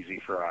incredibly easy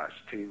for us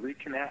to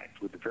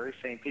reconnect with the very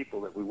same people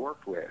that we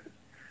worked with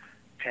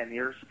 10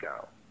 years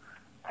ago.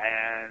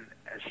 And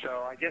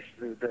so I guess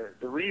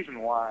the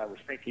reason why I was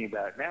thinking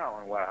about it now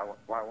and why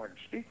I wanted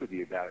to speak with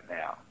you about it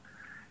now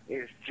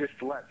is just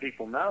to let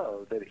people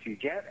know that if you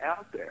get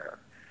out there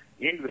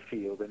into the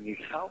field and you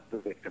help the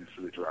victims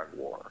of the drug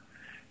war,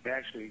 you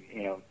actually,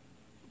 you know,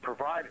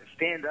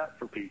 stand up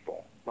for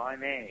people by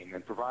name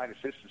and provide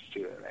assistance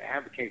to them and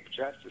advocate for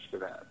justice for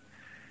them,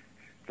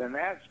 then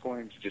that's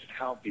going to just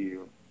help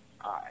you.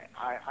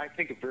 I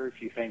think of very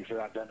few things that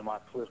I've done in my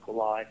political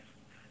life.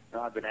 You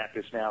know, I've been at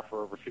this now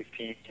for over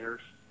 15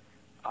 years.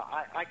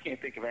 I can't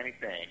think of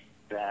anything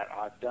that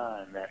I've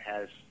done that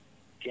has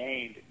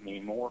gained me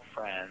more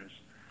friends,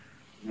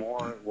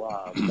 more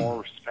love,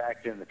 more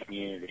respect in the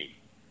community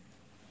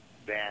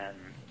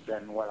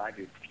than what I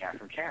did for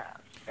Catherine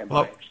Capps and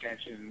by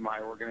extension my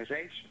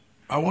organization.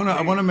 I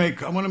want to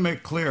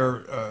make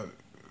clear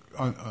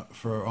on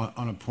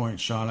a point,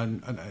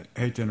 Sean. I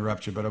hate to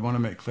interrupt you, but I want to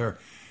make clear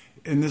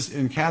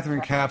in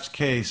Catherine Capps'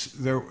 case,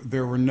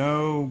 there were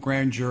no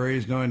grand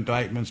juries, no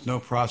indictments, no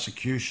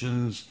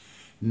prosecutions,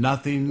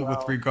 nothing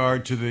with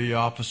regard to the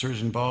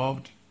officers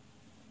involved.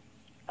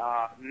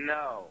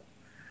 No,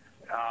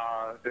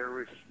 there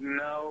was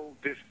no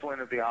discipline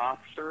of the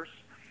officers.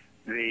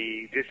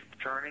 The district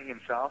attorney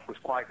himself was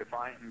quite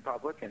defiant in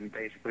public and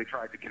basically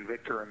tried to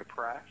convict her in the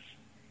press.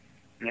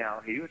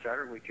 Now, he was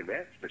utterly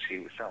convinced that she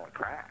was selling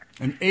crack.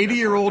 An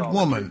 80-year-old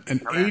woman,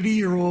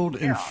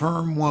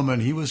 infirm woman,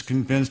 he was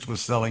convinced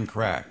was selling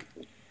crack.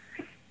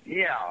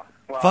 Yeah.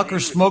 Well,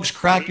 Fucker smokes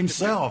crack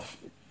himself.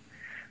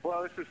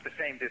 Well, this is the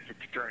same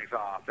district attorney's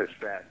office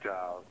that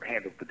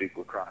handled the Duke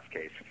lacrosse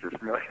case, if you're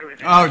familiar with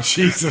it. Oh,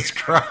 Jesus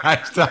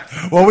Christ.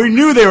 Well, we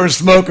knew they were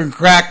smoking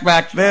crack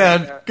back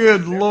then.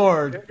 Good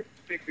Lord.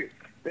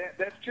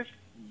 That's just,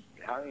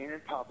 I mean,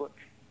 in public,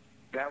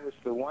 that was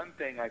the one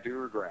thing I do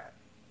regret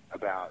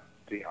about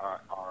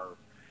our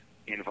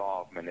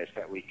involvement is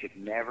that we could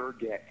never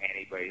get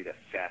anybody to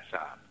fess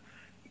up.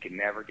 We could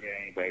never get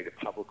anybody to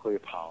publicly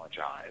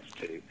apologize,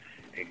 to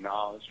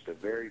acknowledge the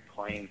very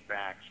plain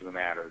facts of the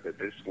matter that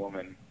this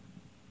woman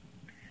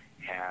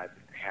had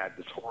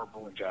this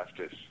horrible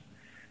injustice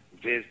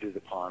visited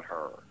upon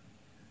her.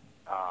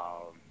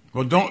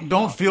 Well,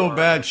 don't feel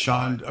bad,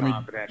 Sean. I mean,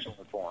 confidential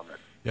informant.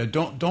 Yeah,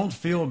 don't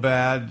feel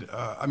bad.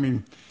 I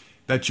mean,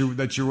 that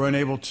you were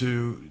unable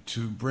to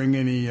bring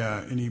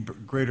any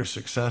greater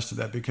success to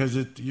that, because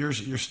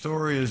your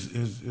story is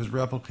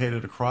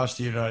replicated across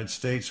the United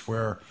States,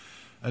 where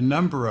a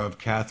number of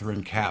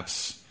Catherine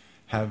Capps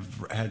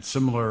have had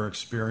similar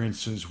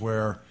experiences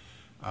where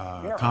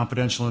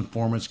confidential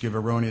informants give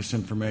erroneous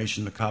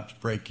information, the cops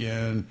break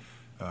in,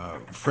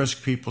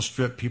 frisk people,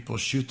 strip people,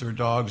 shoot their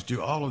dogs,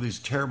 do all of these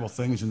terrible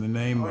things in the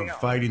name of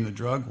fighting the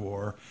drug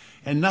war,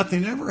 and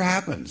nothing ever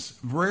happens.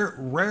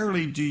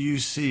 Rarely do you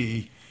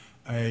see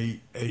a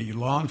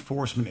law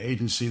enforcement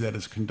agency that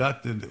has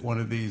conducted one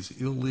of these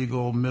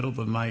illegal,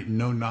 middle-of-the-night,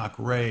 no-knock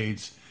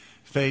raids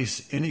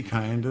face any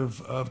kind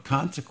of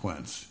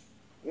consequence.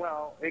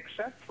 Well,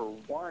 except for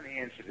one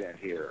incident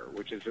here,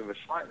 which is of a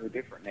slightly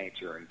different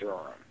nature in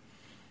Durham.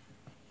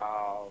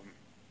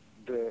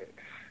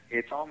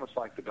 It's almost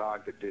like the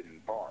dog that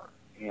didn't bark.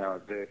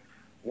 The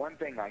one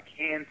thing I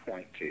can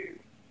point to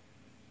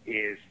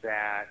is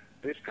that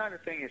this kind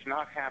of thing has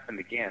not happened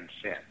again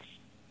since.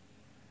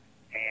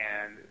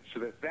 And so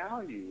the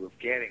value of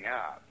getting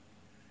up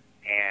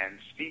and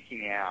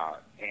speaking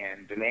out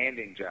and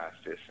demanding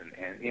justice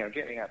and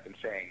getting up and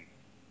saying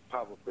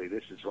publicly,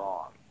 this is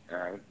wrong.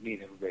 I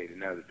need everybody to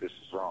know that this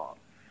is wrong.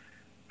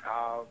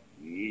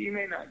 You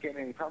may not get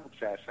any public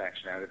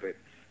satisfaction out of it,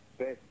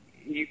 but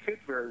you could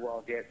very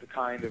well get the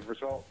kind of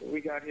result that we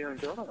got here in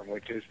Durham,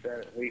 which is that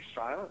at least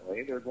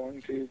silently they're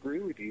going to agree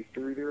with you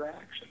through their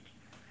actions.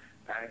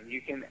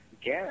 You can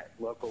get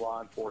local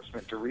law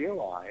enforcement to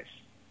realize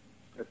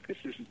that this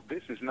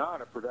is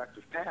not a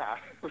productive path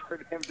for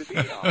them to be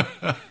on.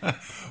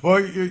 Well,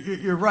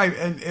 you're right,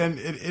 and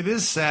it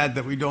is sad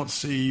that we don't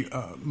see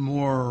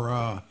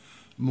more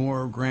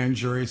grand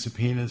jury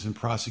subpoenas and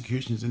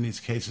prosecutions in these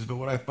cases. But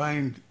what I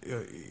find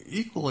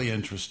equally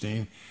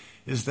interesting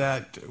is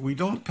that we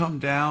don't come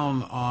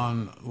down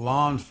on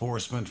law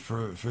enforcement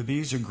for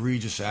these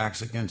egregious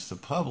acts against the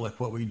public.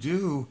 What we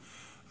do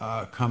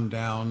come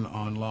down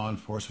on law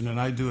enforcement,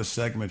 and I do a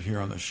segment here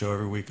on the show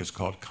every week. It's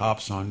called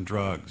Cops on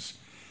Drugs,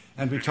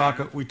 and we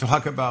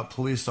talk about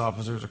police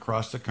officers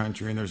across the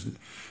country, and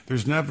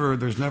there's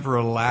never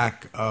a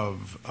lack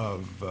of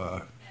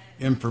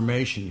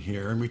information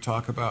here, and we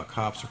talk about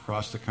cops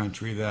across the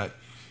country that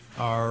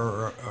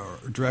are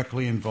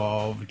directly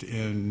involved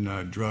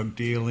in drug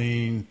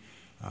dealing.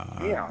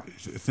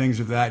 Things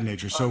of that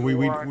nature. So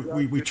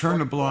we turn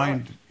a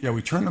blind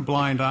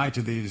eye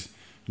to these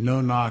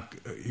no-knock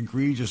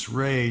egregious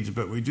raids,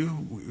 but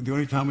the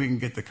only time we can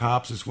get the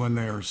cops is when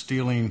they're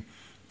stealing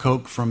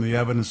coke from the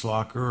evidence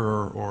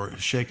locker or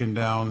shaking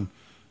down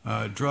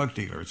drug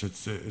dealers.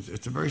 It's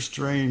a very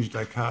strange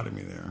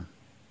dichotomy there.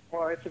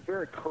 Well, it's a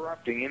very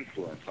corrupting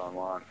influence on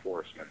law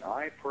enforcement.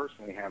 I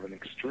personally have an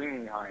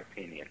extremely high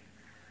opinion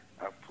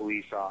of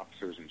police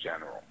officers in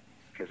general,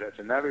 because that's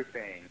another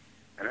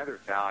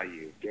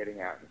value of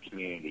getting out in the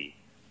community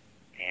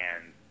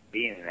and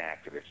being an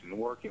activist and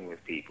working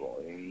with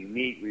people. And you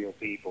meet real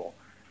people.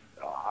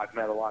 I've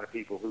met a lot of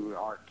people who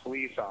aren't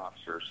police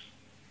officers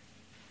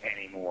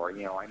anymore.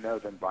 I know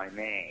them by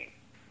name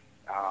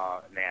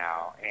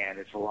now, and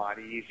it's a lot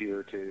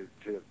easier to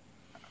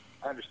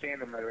understand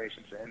their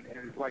motivations.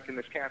 And like in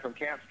this Catherine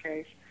Camp's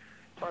case,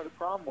 part of the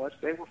problem was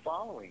they were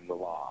following the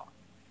law.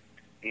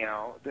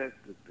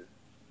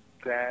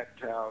 That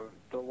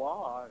the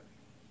law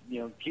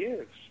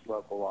gives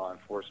local law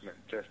enforcement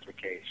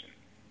justification.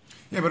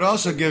 Yeah, but it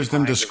also gives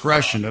them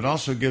discretion. It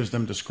also gives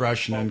them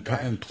discretion,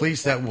 and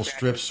police that will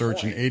strip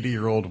search an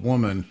 80-year-old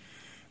woman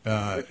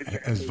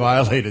has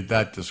violated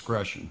that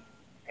discretion.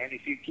 And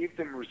if you give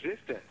them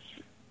resistance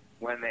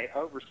when they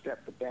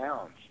overstep the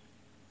bounds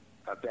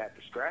of that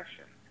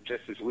discretion,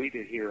 just as we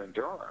did here in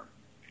Durham,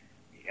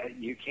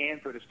 you can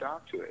put a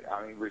stop to it.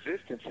 I mean,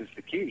 resistance is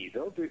the key.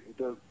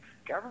 The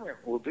government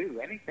will do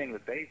anything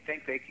that they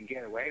think they can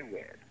get away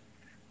with.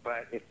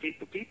 But if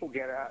people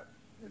get up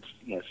and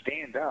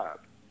stand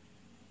up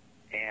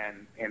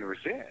and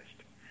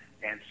resist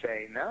and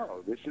say,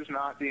 no, this is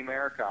not the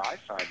America I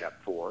signed up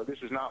for.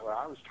 This is not what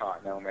I was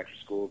taught in elementary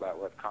school about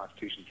what the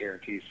Constitution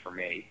guarantees for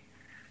me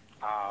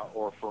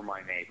or for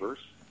my neighbors,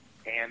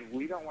 and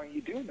we don't want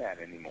you doing that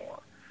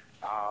anymore.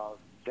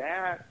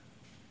 That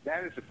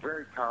is a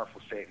very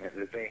powerful statement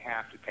that they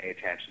have to pay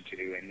attention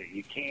to, and that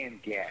you can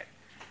get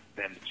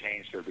them to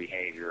change their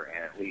behavior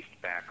and at least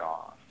back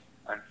off.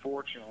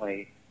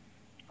 Unfortunately,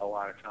 a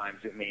lot of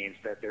times it means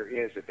that there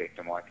is a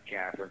victim like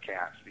Catherine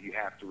Katz that you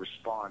have to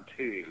respond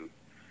to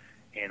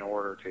in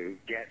order to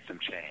get some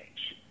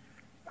change.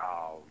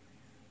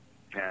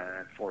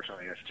 And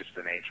unfortunately, that's just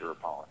the nature of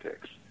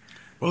politics.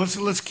 Well,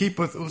 let's keep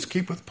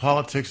with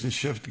politics and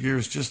shift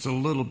gears just a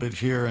little bit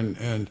here,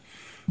 and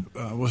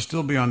we'll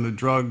still be on the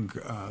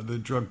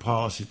drug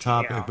policy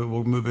topic, but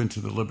we'll move into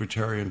the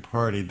Libertarian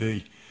Party.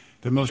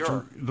 The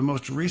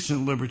most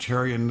recent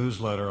Libertarian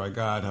newsletter I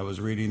got, I was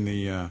reading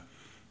the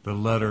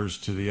letters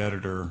to the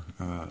editor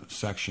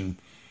section,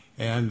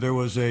 and there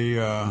was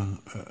a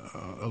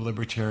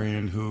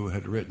Libertarian who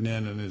had written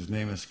in, and his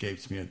name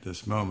escapes me at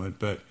this moment,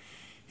 but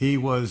he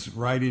was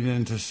writing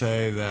in to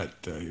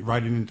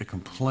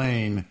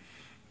complain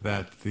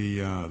that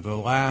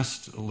the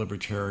last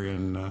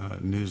Libertarian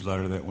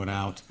newsletter that went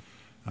out,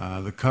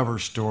 the cover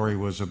story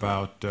was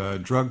about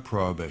drug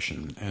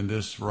prohibition, and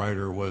this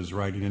writer was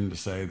writing in to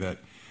say that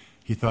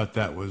he thought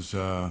that was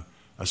a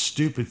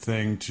stupid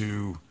thing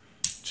to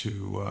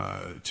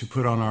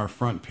put on our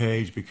front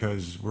page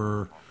because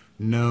we're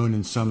known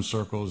in some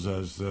circles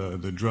as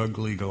the drug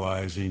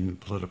legalizing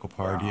political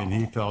party, and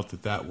he felt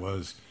that that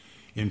was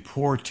in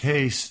poor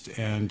taste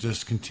and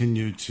just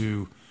continued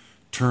to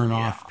turn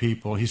off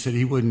people. He said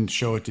he wouldn't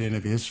show it to any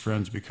of his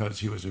friends because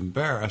he was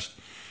embarrassed.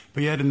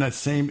 But yet in that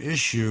same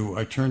issue,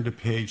 I turned to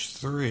page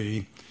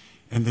 3,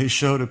 and they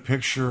showed a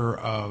picture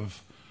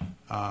of,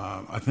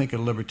 I think, a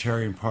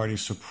Libertarian Party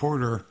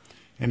supporter,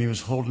 and he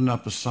was holding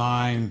up a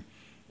sign,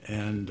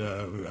 and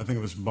I think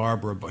it was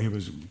Barbara. He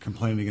was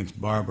complaining against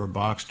Barbara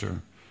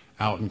Boxer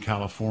out in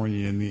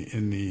California.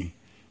 In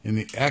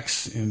the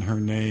X in her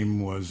name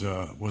was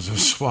a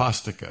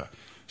swastika.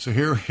 So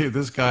here,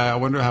 this guy. I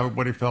wonder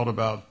what he felt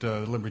about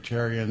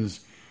libertarians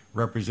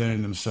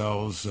representing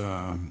themselves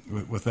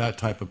with that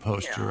type of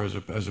posture,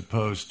 as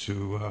opposed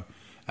to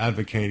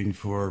advocating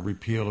for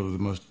repeal of the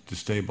most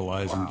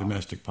destabilizing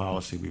domestic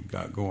policy we've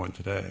got going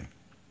today.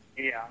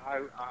 Yeah,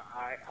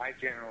 I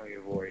generally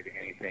avoid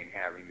anything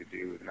having to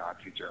do with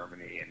Nazi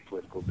Germany and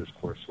political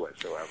discourse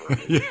whatsoever.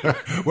 Yeah,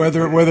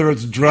 whether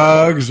it's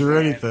drugs or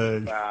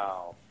anything.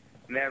 Well,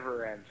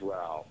 never ends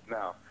well.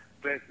 No,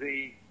 but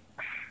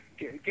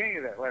getting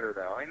to that letter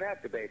though, I mean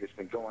that debate has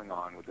been going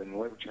on within the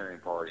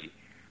Libertarian Party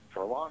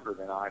for longer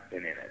than I've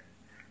been in it.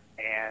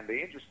 And the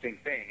interesting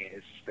thing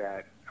is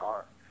that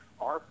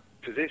our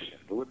position,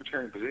 the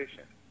Libertarian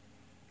position,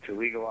 to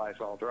legalize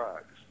all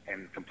drugs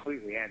and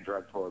completely end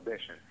drug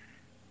prohibition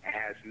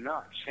has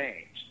not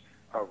changed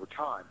over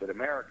time, but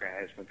America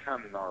has been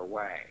coming our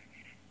way.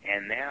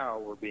 And now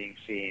we're being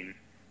seen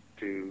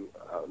to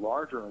a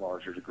larger and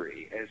larger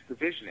degree as the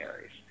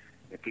visionaries.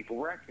 That people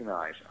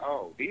recognize,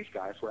 oh, these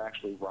guys were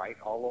actually right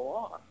all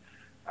along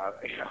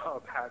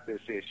about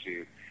this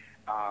issue.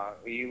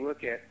 You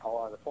look at a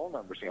lot of the poll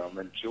numbers, a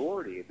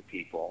majority of the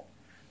people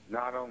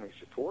not only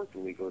support the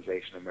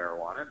legalization of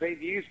marijuana,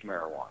 they've used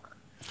marijuana.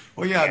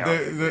 Well, yeah,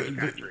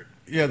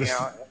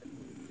 the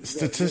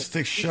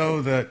statistics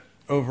show that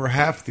over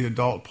half the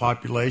adult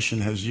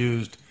population has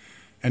used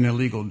an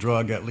illegal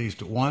drug at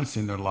least once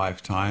in their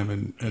lifetime,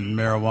 and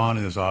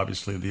marijuana is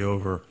obviously the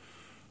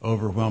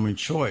overwhelming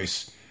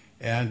choice.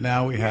 And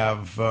now we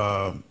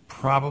have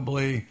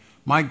probably,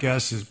 my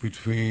guess is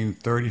between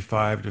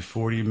 35 to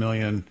 40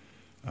 million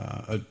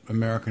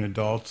American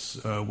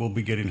adults will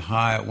be getting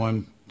high at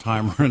one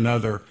time or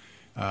another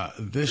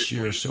this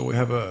year. So we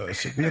have a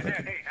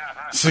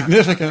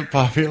significant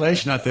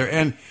population out there.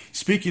 And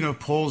speaking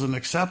of polls and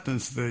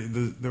acceptance,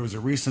 there was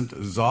a recent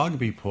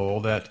Zogby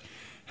poll that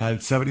had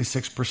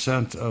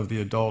 76% of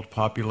the adult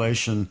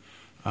population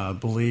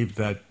believed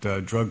that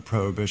drug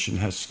prohibition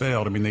has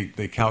failed. I mean,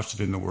 they couched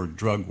it in the word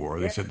drug war.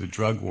 They said the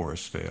drug war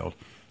has failed.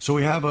 So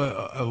we have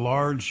a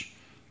large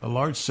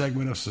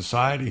segment of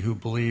society who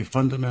believe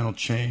fundamental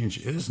change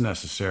is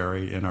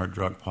necessary in our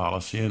drug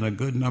policy, and a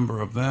good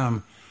number of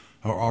them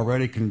are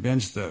already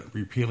convinced that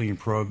repealing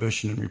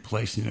prohibition and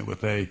replacing it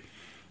with a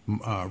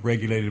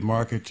regulated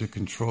market to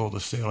control the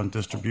sale and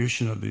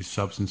distribution of these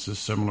substances,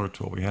 similar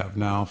to what we have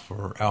now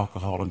for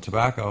alcohol and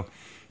tobacco,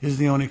 is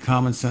the only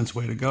common sense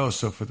way to go.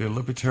 So for the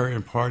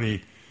Libertarian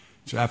Party,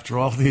 after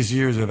all these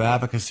years of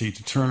advocacy,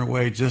 to turn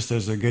away just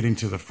as they're getting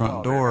to the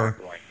front door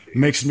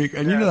makes me,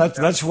 and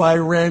that's why I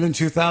ran in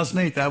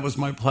 2008. That was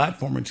my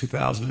platform in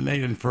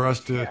 2008, and for us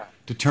to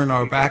turn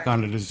our back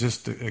on it is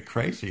just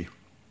crazy.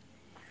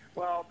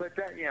 Well, but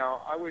that,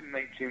 I wouldn't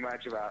make too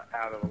much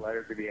out of a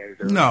letter to the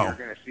editor. No. You're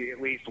going to see at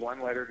least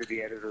one letter to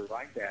the editor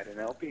like that in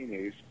LP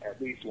News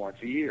at least once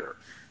a year.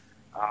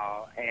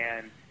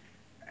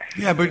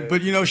 Yeah,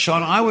 but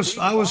Sean, I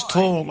was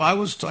told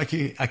I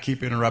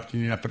keep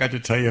interrupting you. I forgot to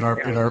tell you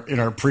in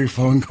our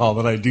pre-phone call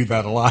that I do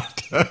that a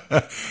lot.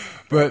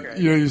 But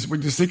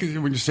when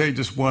you say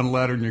just one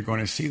letter and you're going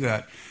to see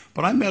that.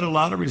 But I met a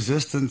lot of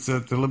resistance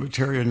at the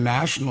Libertarian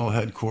National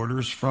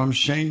headquarters from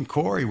Shane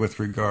Corey with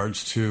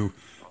regards to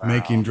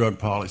making drug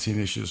policy an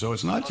issue. So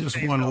it's not just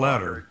one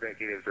letter.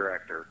 Executive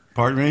director.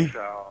 Pardon me?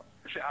 So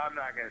I'm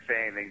not going to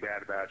say anything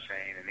bad about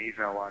Shane, and he's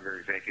no longer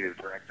executive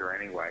director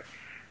anyway.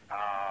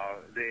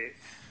 The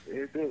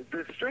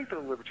strength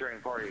of the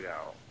Libertarian Party,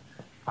 though,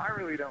 I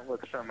really don't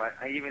look so much,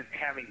 even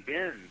having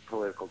been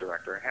political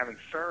director and having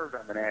served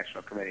on the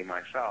national committee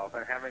myself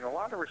and having a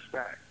lot of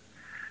respect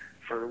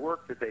for the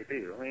work that they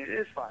do. I mean, it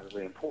is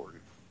vitally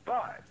important.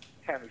 But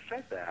having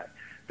said that,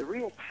 the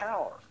real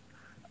power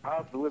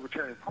of the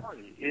Libertarian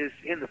Party is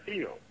in the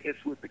field.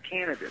 It's with the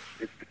candidates.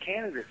 It's the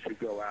candidates who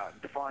go out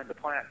and define the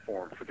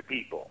platform for the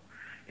people.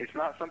 It's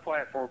not some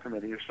platform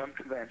committee or some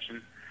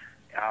convention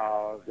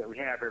that we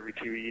have every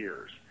 2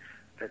 years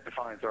that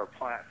defines our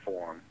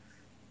platform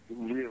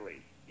really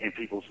in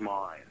people's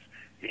minds.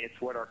 It's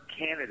what our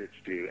candidates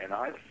do. And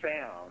I've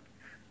found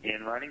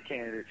in running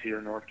candidates here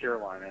in North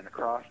Carolina and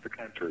across the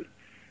country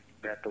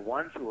that the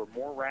ones who are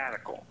more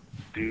radical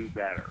do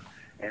better.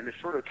 And this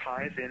sort of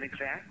ties in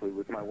exactly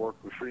with my work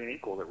with Free and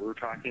Equal that we were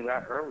talking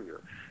about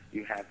earlier.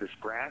 You have this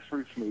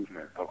grassroots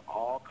movement of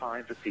all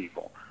kinds of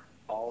people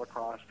all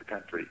across the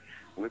country,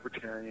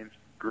 libertarians,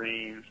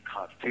 Greens,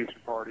 Constitution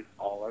Party,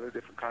 all other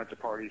different kinds of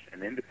parties,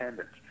 and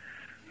independents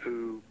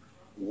who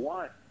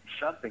want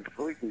something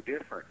completely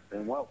different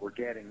than what we're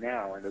getting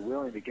now, and they're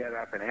willing to get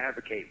up and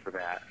advocate for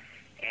that.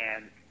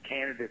 And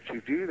candidates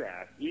who do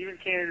that, even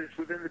candidates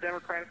within the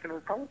Democratic and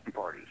Republican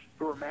parties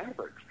who are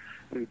mavericks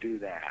who do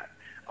that,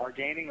 are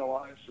gaining a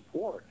lot of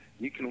support.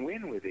 You can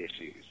win with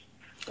issues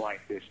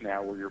like this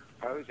now where you're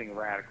proposing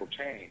radical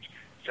change,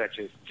 such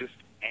as just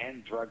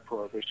end drug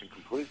prohibition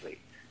completely.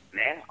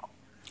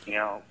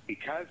 Now,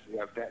 because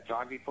of that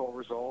doggy poll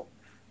result,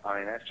 I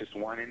mean, that's just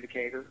one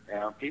indicator.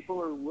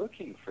 People are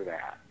looking for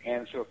that.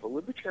 And so if a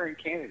libertarian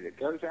candidate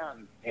goes out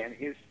and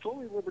is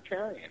fully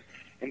libertarian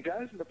and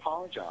doesn't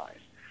apologize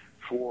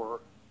for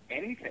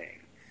anything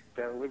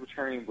that a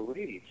libertarian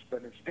believes,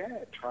 but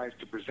instead tries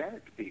to present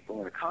it to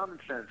people in a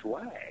common-sense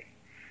way,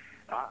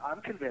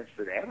 I'm convinced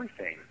that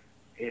everything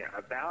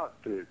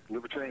about the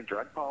libertarian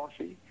drug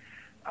policy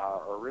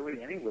or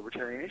really any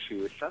libertarian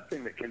issue is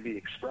something that can be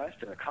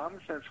expressed in a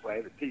common-sense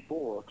way that people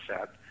will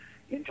accept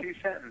in 2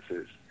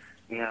 sentences.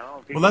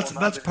 Well,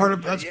 that's part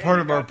of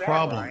our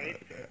problem.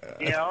 Right?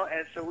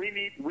 And so we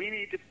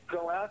need to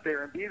go out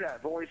there and be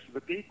that voice of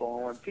the people.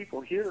 And when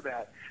people hear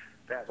that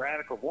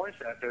radical voice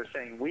out there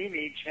saying we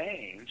need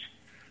change,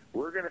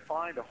 we're going to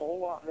find a whole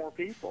lot more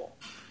people.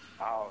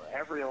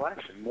 Every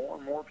election, more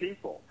and more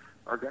people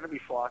are going to be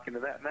flocking to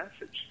that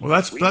message. Well,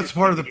 that's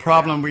part of the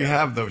problem we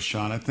have, though,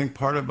 Sean. I think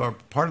part of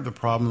the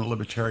problem the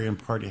Libertarian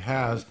Party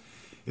has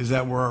is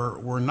that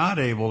we're not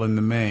able, in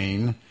the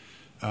main,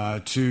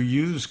 to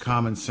use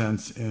common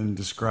sense in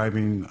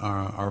describing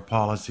our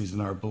policies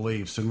and our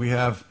beliefs. And we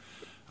have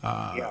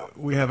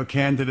a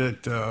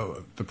candidate,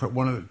 a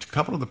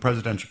couple of the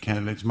presidential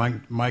candidates,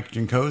 Mike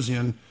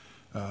Jinkosian.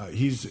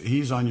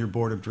 He's on your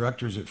board of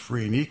directors at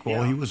Free and Equal.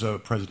 Yeah. He was a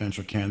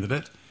presidential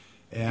candidate.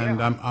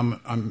 And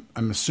I'm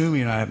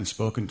assuming, I haven't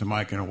spoken to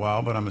Mike in a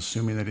while, but I'm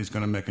assuming that he's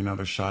going to make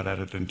another shot at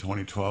it in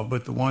 2012.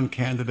 But the one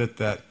candidate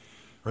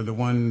the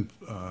one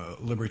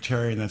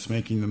libertarian that's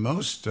making the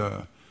most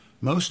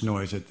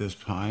noise at this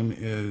time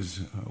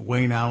is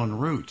Wayne Allen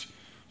Root.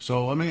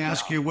 So let me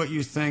ask you what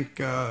you think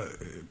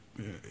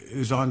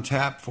is on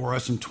tap for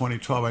us in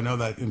 2012. I know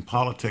that in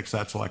politics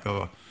that's like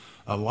a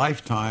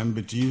lifetime,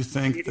 but do you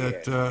think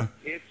that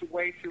it's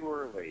way too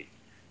early?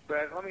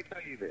 But let me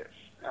tell you this.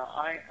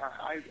 I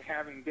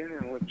having been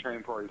in the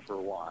Libertarian Party for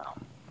a while,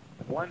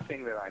 one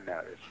thing that I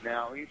noticed,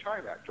 now when you talk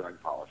about drug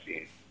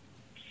policy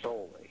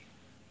solely,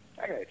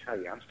 I got to tell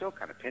you, I'm still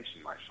kind of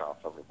pinching myself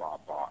over Bob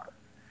Barr.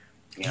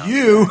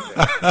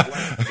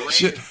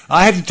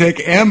 I had to take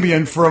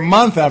Ambien for a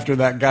month after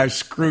that guy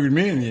screwed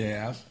me in the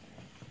ass.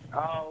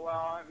 Oh,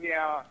 well,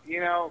 yeah,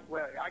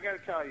 well, I got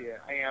to tell you,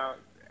 I am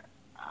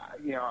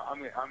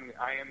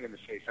going to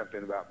say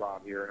something about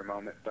Bob here in a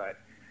moment, but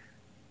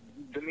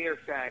the mere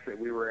fact that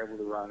we were able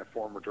to run a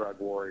former drug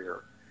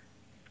warrior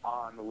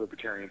on the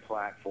libertarian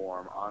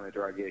platform on the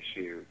drug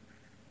issue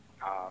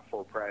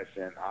for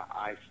president,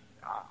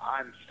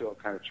 I'm still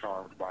kind of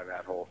charmed by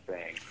that whole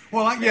thing.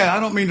 Well, I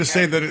don't mean to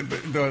say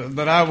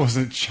that I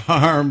wasn't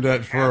charmed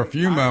for a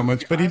few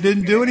moments, but he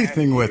didn't do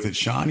anything with it,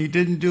 Sean. He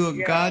didn't do a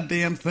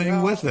goddamn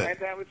thing with it. And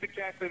that was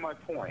exactly my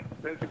point.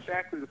 That's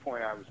exactly the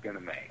point I was going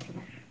to make,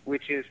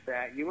 which is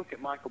that you look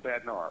at Michael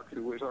Badnarik,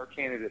 who was our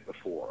candidate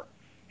before,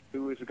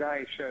 who was a guy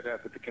who showed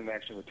up at the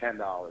convention with $10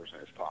 in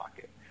his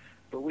pocket.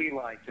 But we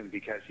liked him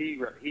because he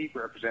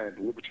represented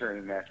the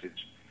libertarian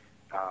message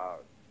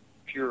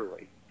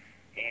purely.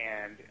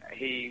 And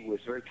he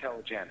was very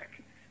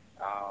telegenic.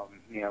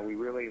 We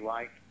really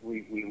liked,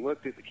 we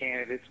looked at the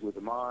candidates with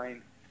a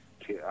mind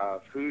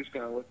of who's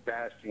going to look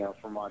best,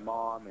 for my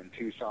mom in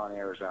Tucson,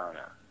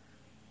 Arizona.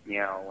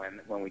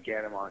 When we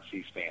get him on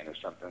C-SPAN or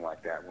something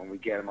like that, when we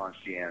get him on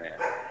CNN.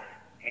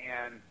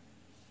 And,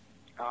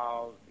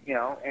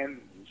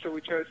 and so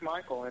we chose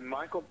Michael. And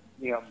Michael,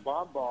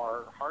 Bob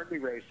Barr hardly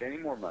raised any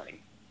more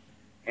money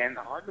and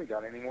hardly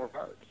got any more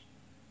votes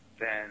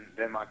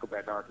than Michael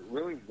Badnarik. It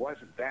really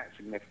wasn't that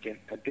significant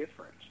a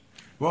difference.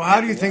 Well, how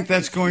do you think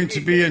that's going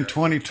to be in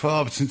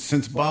 2012?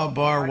 Since Bob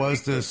Barr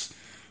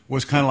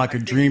was kind of like a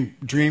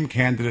dream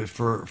candidate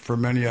for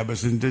many of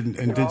us and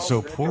did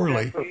so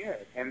poorly. Exactly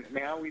it. And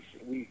now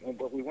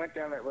we went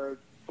down that road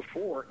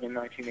before in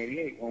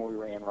 1988 when we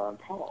ran Ron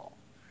Paul.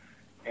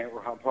 And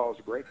Ron Paul is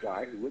a great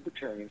guy who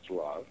libertarians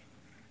love,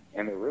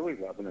 and they're really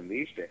loving him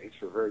these days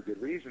for a very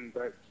good reason.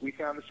 But we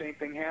found the same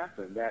thing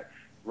happen, that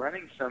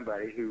running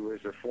somebody who was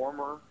a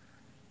former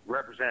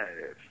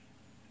representative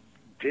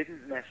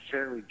didn't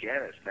necessarily get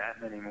us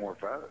that many more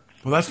votes.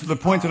 Well, that's the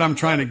point that I'm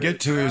trying to get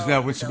to is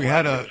that we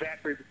had a...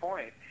 Exactly the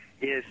point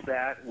is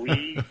that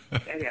we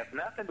have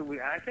nothing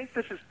to... I think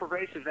this is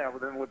pervasive now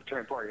within the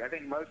Libertarian Party. I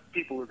think most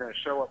people who are going to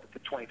show up at the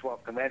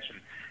 2012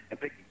 convention and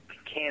pick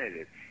a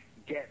candidate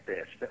get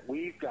this, that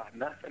we've got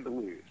nothing to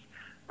lose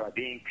by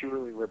being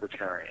purely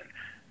libertarian,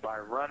 by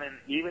running,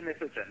 even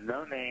if it's a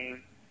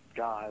no-name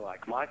guy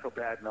like Michael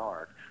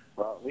Badnarik,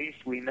 well, at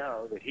least we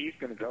know that he's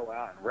going to go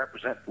out and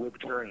represent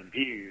libertarian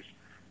views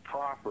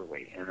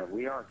properly, and that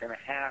we aren't going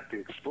to have to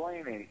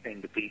explain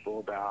anything to people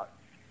about,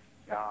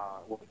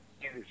 well, the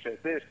candidate says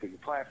this, but your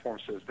platform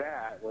says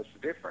that. What's the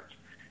difference?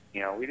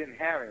 We didn't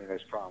have any of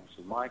those problems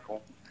with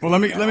Michael. Well,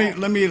 let me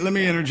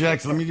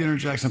interject. Let me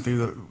interject something.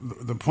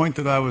 The point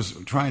that I was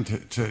trying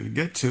to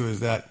get to is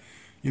that,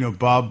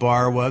 Bob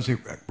Barr was a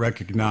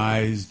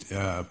recognized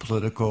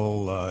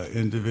political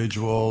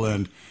individual,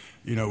 and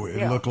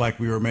it looked like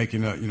we were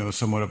making a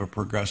somewhat of a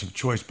progressive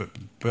choice. But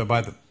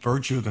by the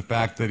virtue of the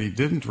fact that he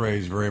didn't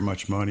raise very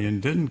much money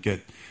and didn't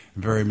get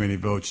very many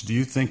votes, do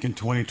you think in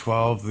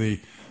 2012 the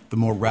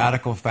more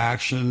radical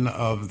faction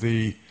of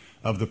the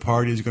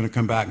party is going to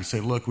come back and say,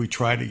 look, we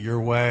tried it your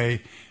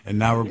way, and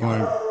now we're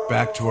going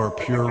back to our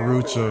pure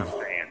roots of...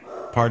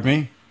 Pardon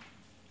me?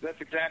 That's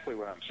exactly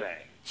what I'm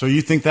saying. So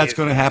you think that's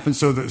going to happen,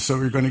 so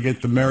you're going to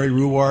get the Mary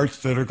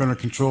Ruwarts that are going to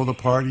control the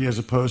party as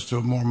opposed to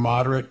a more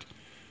moderate...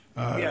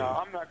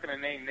 I'm not going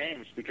to name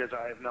names because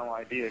I have no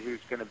idea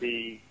who's going to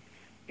be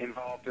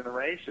involved in the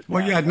race.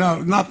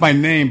 Not by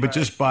name, but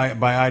just by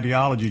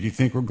ideology. Do you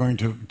think we're going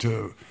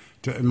to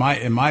in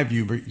my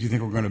view, do you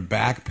think we're going to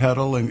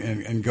backpedal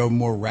and go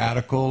more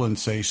radical and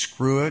say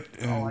screw it?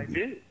 I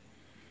do.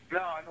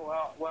 No,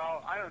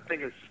 well, I don't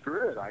think it's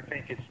screw it. I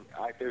think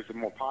there's a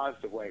more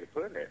positive way to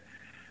put it,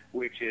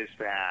 which is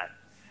that.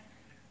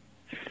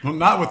 Well,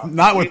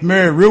 not with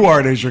Mary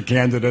Ruwart as your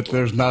candidate.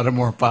 There's not a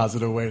more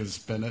positive way to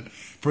spin it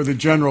for the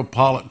general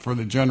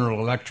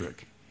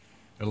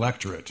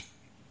electorate.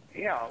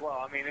 Yeah,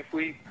 well, I mean, if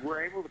we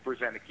were able to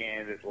present a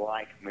candidate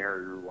like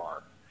Mary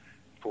Ruwart,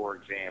 for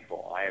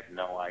example, I have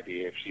no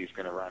idea if she's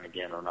going to run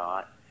again or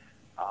not,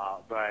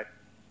 but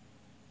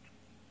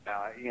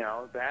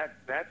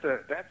that's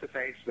a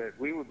face that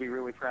we would be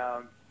really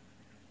proud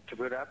to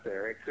put up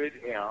there. It could,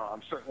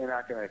 I'm certainly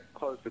not going to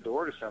close the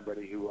door to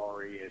somebody who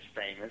already is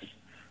famous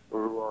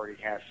or who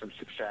already has some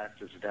success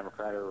as a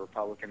Democrat or a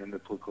Republican in the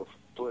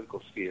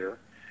political sphere.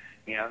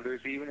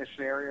 There's even a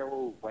scenario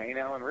where Wayne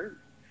Allen Root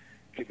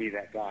could be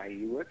that guy.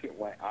 You look at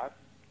Wayne,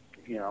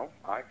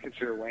 I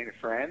consider Wayne a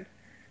friend,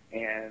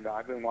 and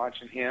I've been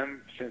watching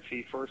him since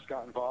he first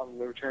got involved in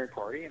the Libertarian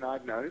Party, and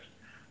I've noticed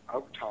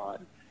over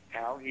time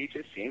how he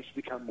just seems to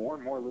become more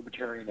and more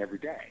libertarian every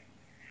day.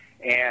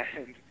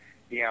 And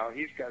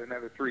he's got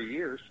another 3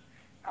 years.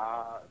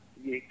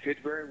 It could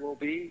very well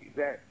be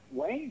that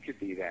Wayne could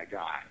be that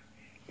guy,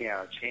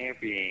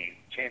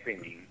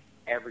 championing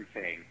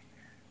everything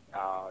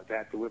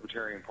that the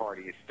Libertarian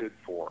Party has stood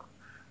for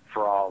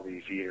all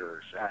these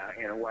years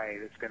in a way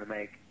that's going to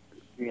make,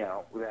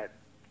 that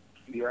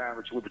your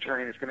average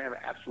libertarian is going to have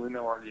absolutely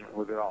no argument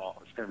with it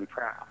all. It's going to be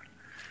proud.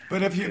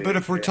 But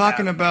if we're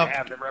talking about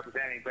have them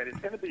representing, but it's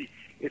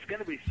going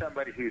to be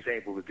somebody who's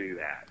able to do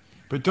that.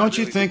 But don't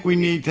you think we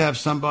need to have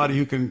somebody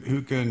who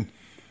can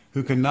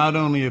not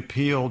only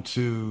appeal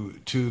to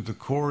the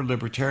core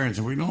libertarians,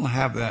 and we don't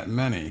have that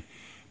many,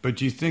 but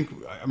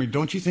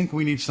don't you think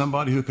we need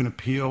somebody who can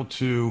appeal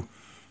to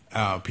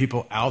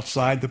people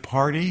outside the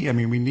party? I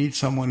mean, we need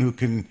someone who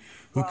can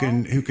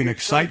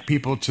excite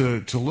people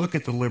to look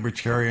at the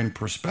libertarian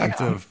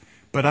perspective. Yeah.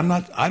 But I'm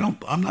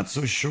not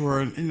so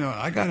sure.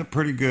 I got a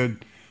pretty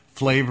good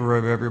flavor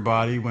of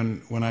everybody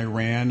when I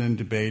ran and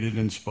debated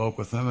and spoke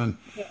with them, and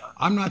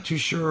I'm not too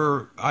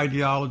sure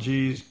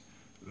ideologies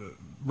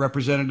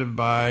represented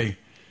by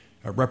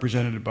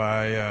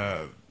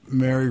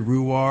Mary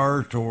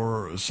Ruwart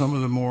or some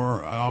of the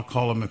more, I'll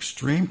call them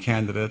extreme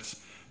candidates.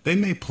 They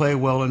may play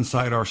well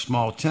inside our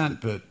small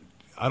tent, but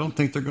I don't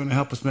think they're going to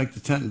help us make the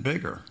tent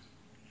bigger.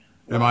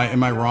 Am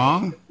I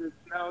wrong?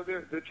 No,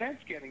 the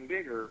tent's getting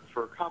bigger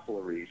for a couple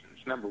of reasons.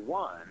 Number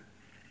one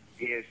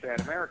is that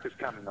America's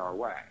coming our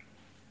way.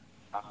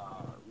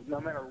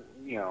 No matter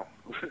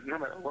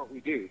what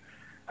we do,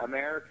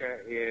 America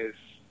is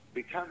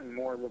becoming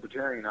more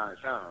libertarian on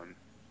its own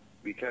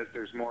because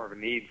there's more of a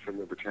need for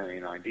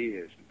libertarian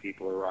ideas, and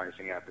people are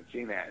rising up and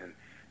seeing that. And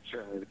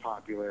certainly the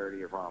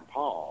popularity of Ron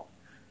Paul,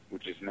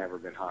 which has never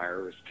been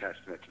higher, is a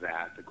testament to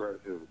that. The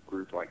growth of a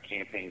group like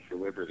Campaign for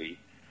Liberty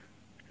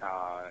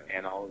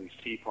and all of these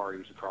tea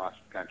parties across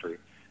the country,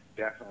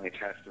 definitely a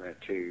testament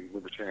to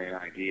libertarian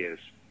ideas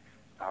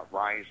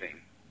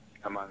rising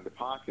among the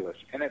populace.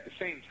 And at the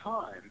same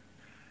time,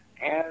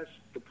 and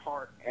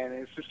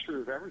this is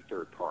true of every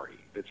third party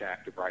that's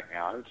active right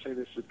now, I would say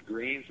this with the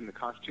Greens and the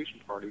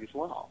Constitution Party as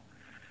well,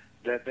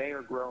 that they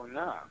are growing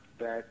up,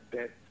 that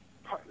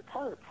part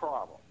of the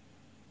problem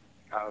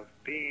of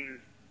being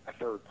a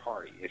third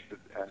party is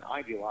an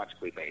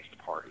ideologically based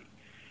party.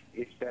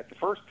 It's that the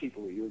first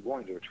people that you're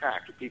going to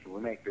attract are people who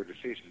make their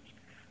decisions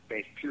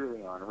based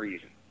purely on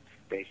reason,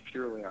 based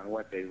purely on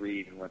what they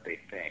read and what they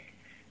think.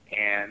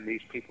 And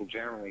these people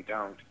generally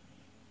don't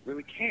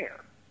really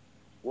care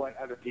what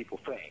other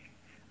people think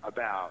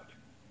about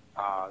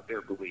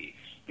their beliefs,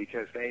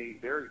 because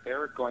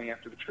they're going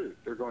after the truth.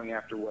 They're going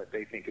after what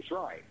they think is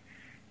right,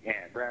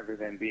 and rather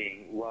than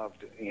being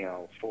loved,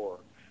 for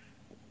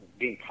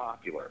being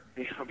popular,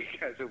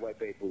 because of what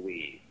they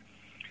believe.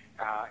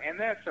 And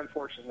that's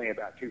unfortunately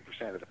about 2%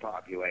 of the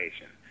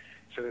population.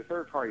 So the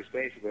third parties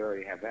basically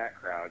already have that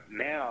crowd.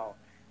 Now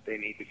they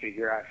need to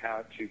figure out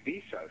how to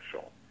be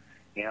social,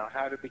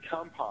 how to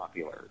become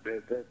popular.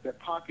 That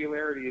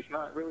popularity is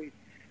not really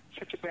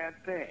such a bad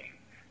thing.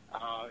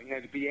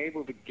 to be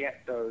able to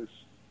get those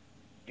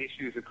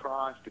issues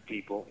across to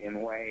people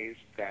in ways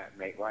that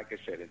make, like I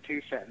said, in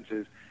 2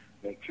 sentences,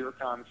 make pure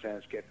common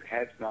sense, get their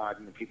heads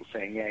nodding, and people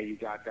saying, yeah, you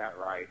got that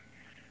right.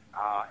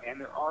 And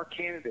there are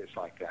candidates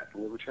like that.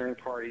 The Libertarian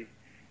Party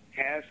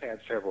has had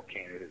several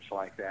candidates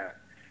like that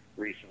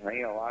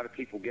recently. A lot of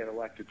people get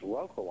elected to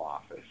local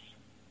office,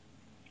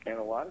 and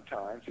a lot of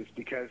times it's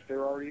because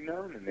they're already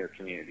known in their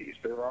communities.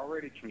 They're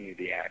already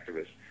community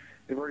activists.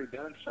 They've already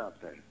done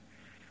something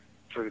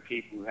for the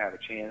people who have a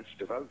chance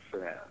to vote for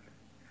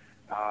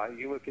them.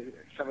 You look at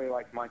somebody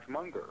like Mike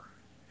Munger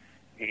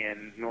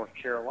in North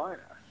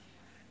Carolina,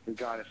 who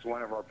got us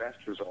one of our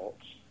best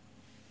results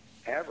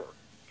ever,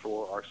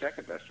 for our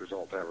second best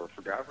result ever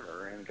for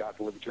governor, and got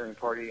the Libertarian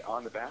Party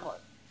on the ballot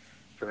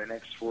for the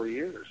next 4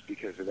 years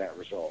because of that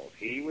result.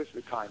 He was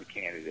the kind of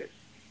candidate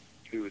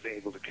who was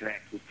able to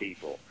connect with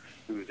people,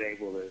 who was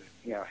able to,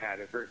 had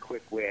a very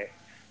quick wit,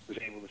 was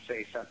able to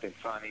say something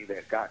funny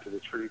that got to the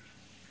truth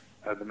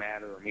of the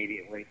matter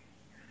immediately.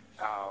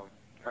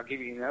 I'll give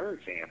you another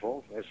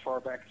example. As far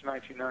back as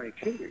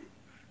 1992,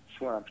 it's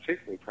one I'm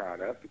particularly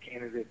proud of. The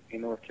candidate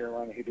in North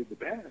Carolina who did the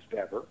best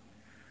ever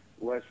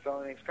was a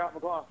fellow named Scott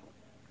McLaughlin.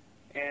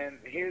 And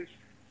his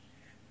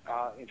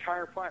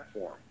entire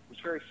platform was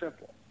very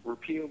simple.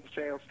 Repeal the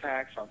sales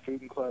tax on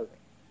food and clothing.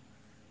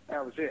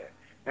 That was it.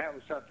 That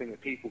was something that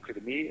people could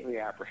immediately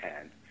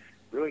apprehend,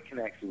 really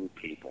connected with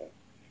people.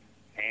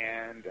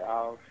 And,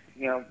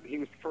 he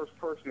was the first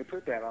person to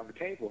put that on the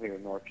table here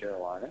in North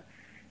Carolina.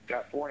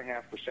 Got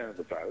 4.5% of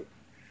the vote.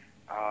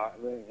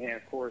 And,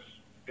 of course,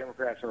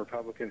 Democrats and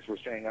Republicans were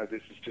saying, oh,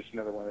 this is just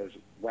another one of those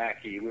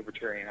wacky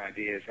libertarian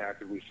ideas. How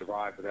could we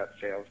survive without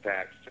sales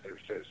tax, et cetera,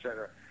 et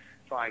cetera.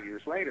 5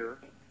 years later,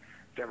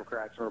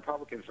 Democrats and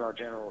Republicans in our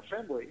General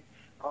Assembly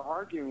are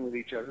arguing with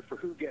each other for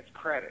who gets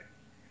credit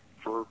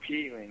for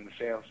repealing the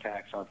sales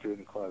tax on food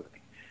and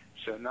clothing.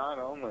 So not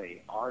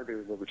only are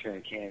there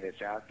libertarian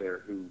candidates out there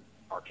who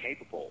are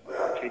capable of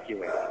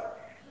articulating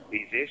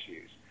these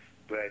issues,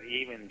 but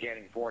even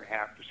getting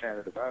 4.5%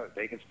 of the vote,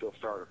 they can still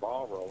start a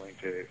ball rolling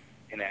to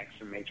enact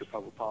some major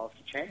public policy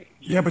change.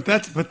 Yeah, but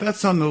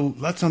that's on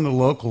the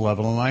local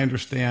level, and I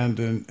understand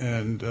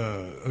and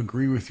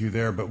agree with you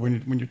there. But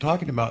when you're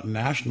talking about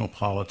national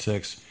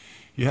politics,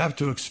 you have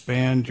to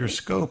expand your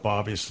scope,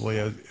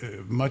 obviously,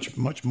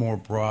 much more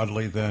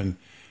broadly than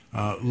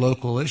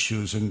local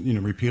issues.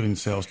 And repealing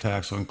sales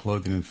tax on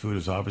clothing and food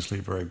is obviously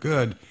very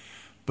good.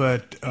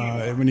 But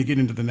when you get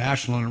into the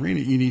national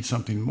arena, you need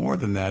something more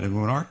than that. And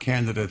when our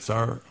candidates,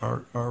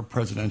 our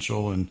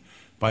presidential and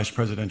vice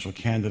presidential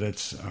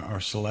candidates are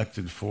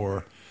selected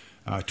for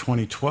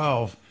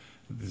 2012,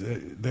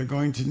 they're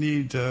going to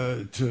need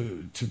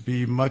to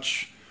be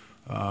much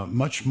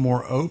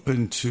more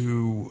open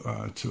to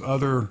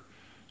other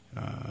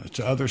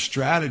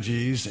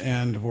strategies.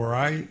 And where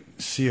I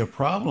see a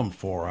problem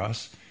for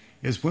us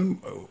is when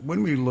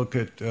we look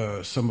at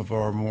some of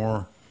our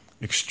more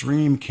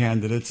extreme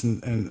candidates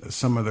and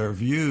some of their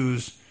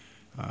views,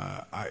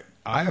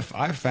 I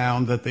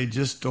found that they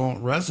just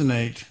don't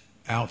resonate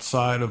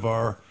outside of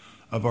our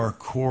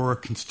core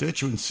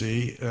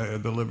constituency,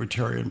 the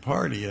Libertarian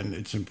Party, and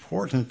it's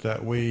important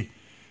that we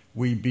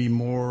be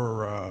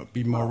more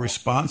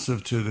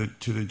responsive to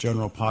the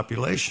general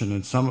population.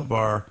 And some of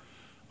our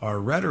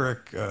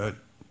rhetoric,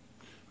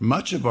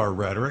 much of our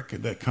rhetoric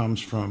that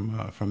comes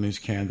from these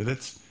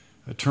candidates,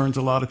 turns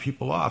a lot of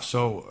people off.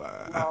 So,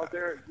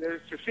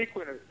 there's a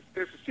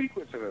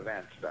sequence of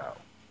events, though.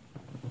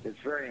 It's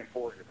very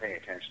important to pay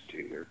attention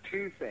to. There are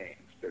two things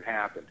that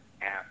happened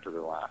after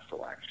the last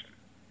election.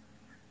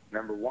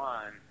 Number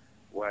one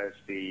was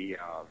the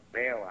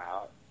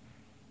bailout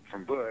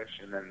from Bush,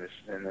 and then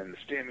the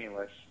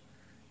stimulus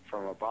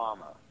from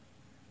Obama,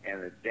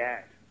 and the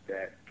debt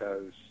that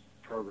those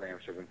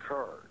programs have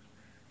incurred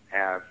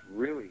have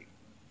really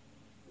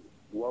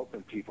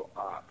woken people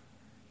up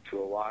to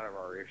a lot of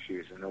our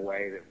issues in a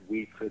way that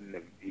we couldn't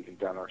have even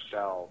done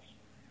ourselves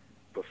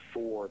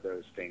before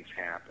those things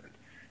happened.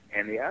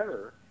 And the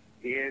other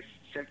is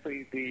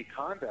simply the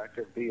conduct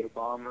of the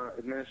Obama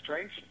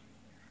administration,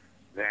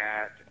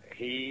 that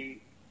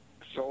he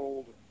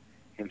sold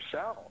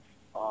himself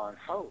on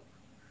hope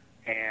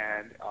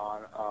and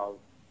on a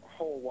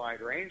whole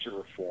wide range of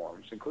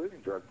reforms, including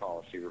drug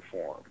policy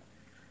reform,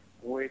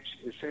 which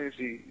as soon as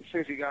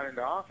he got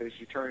into office,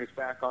 he turned his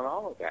back on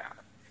all of that.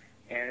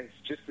 And it's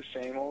just the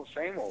same old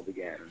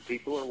again. And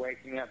people are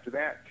waking up to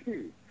that,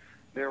 too.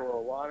 There were a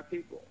lot of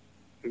people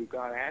who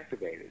got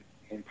activated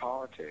in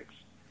politics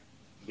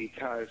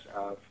because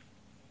of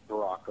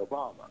Barack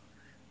Obama.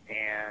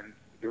 And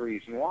the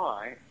reason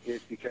why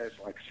is because,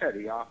 like I said,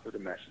 he offered a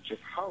message of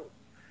hope,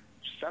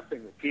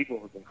 something that people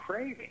have been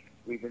craving.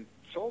 We've been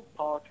sold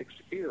politics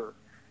here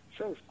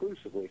so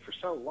exclusively for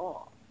so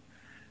long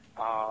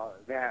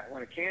that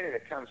when a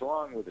candidate comes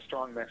along with a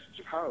strong message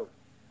of hope,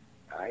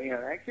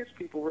 that gets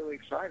people really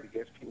excited,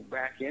 gets people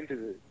back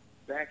into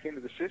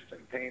the system,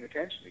 paying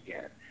attention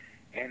again.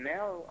 And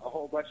now a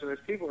whole bunch of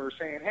those people are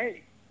saying,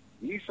 hey,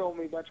 you sold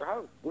me a bunch of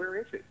hope. Where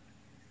is it?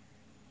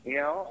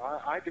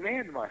 I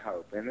demand my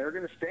hope, and they're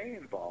going to stay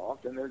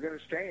involved, and they're going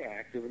to stay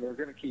active, and they're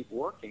going to keep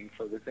working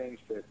for the things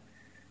that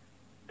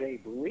they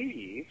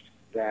believed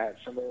that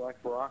somebody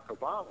like Barack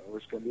Obama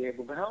was going to be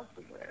able to help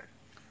them with.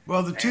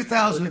 Well, the And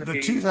 2008 they're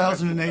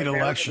going to be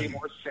election.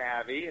 more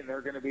savvy, and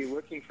they're going to be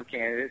looking for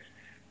candidates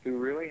who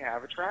really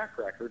have a track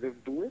record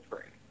of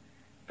delivering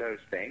those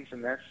things,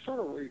 and that's sort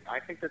of where I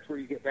think that's where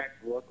you get back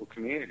to the local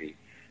community.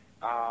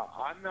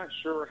 I'm not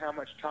sure how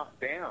much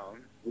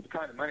top-down, with the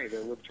kind of money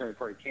that a Libertarian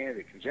Party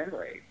candidate can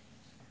generate,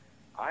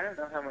 I don't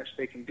know how much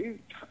they can do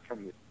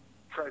from the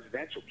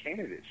presidential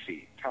candidate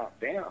seat,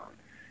 top-down,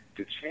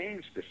 to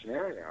change the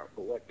scenario.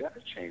 But what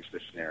does change the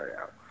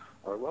scenario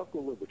are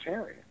local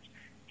libertarians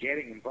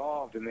getting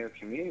involved in their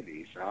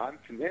communities. I'm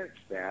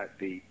convinced that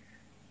the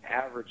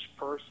average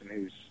person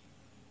who's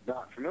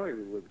not familiar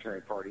with the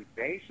Libertarian Party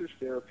bases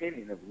their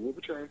opinion of the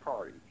Libertarian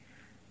Party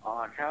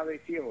on how they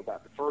feel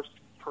about the first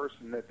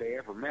person that they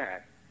ever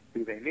met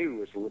who they knew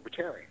was a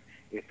libertarian.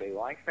 If they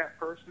like that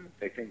person,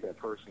 they think that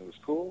person was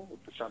cool,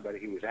 somebody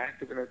who was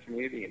active in their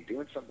community and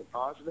doing something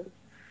positive,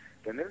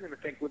 then they're going to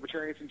think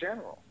libertarians in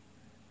general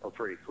are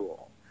pretty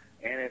cool.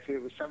 And if it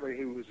was somebody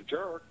who was a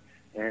jerk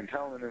and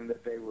telling them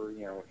that they were,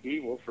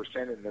 evil for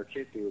sending their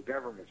kid to a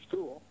government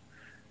school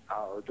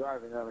or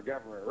driving on a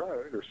government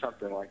road or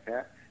something like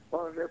that,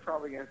 well, they're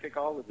probably going to think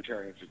all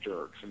libertarians are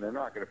jerks, and they're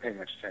not going to pay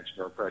much attention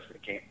to our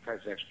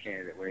presidential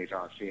candidate when he's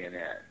on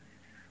CNN.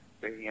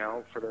 But,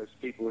 for those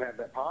people who have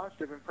that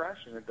positive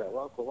impression at that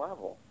local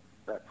level,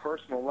 that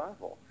personal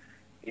level,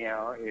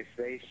 if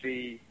they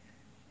see,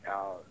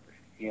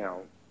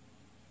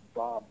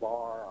 Bob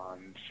Barr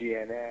on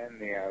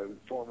CNN,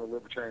 former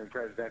Libertarian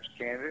presidential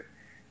candidate,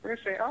 they're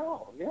going to say,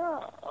 oh, yeah,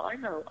 I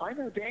know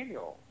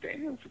Daniel.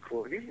 Daniel's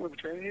he's a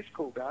Libertarian, he's a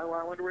cool guy. Well,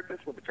 I wonder what this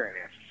Libertarian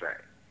has to say.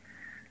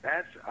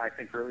 That's, I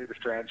think, really the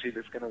strategy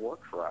that's going to work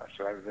for us,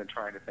 rather than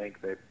trying to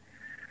think that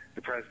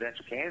the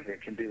presidential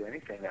candidate can do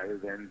anything other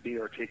than be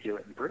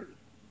articulate and pretty.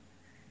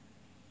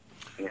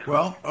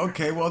 Well,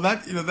 okay. Well,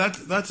 that's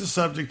a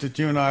subject that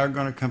you and I are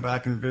going to come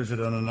back and visit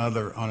on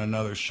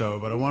another show.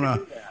 But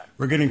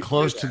we're getting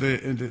close to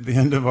the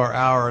end of our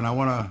hour, and I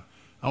want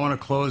to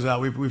close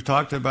out. We've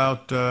talked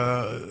about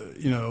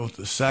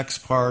the sex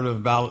part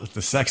of ballot,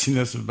 the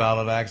sexiness of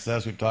ballot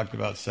access. We've talked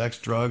about sex,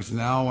 drugs, and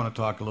now I want to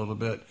talk a little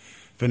bit.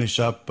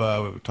 Finish up.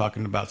 We're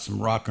talking about some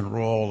rock and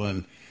roll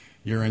and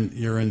your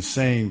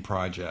Insane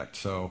project.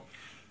 So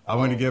I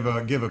want to give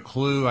a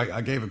clue.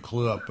 I gave a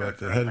clue up at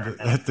the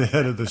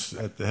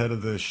head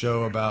of the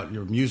show about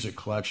your music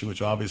collection,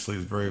 which obviously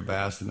is very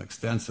vast and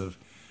extensive,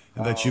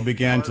 and that you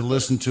began to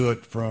listen to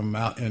it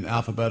in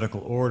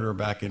alphabetical order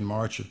back in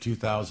March of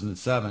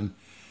 2007,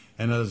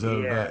 and as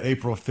of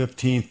April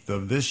 15th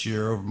of this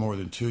year, over more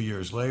than 2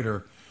 years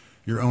later,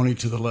 you're only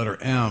to the letter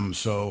M.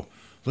 So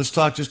let's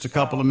talk just a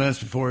couple of minutes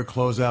before we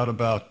close out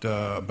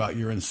about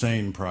your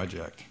Insane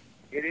project.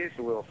 It is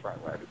a little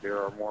front-loaded. There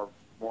are more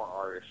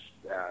artists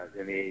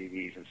in the A,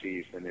 B's, and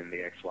C's than in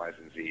the X, Y's,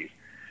 and Z's.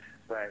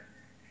 But,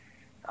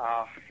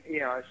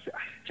 it's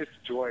just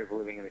the joy of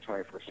living in the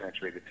 21st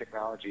century. The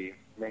technology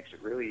makes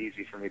it really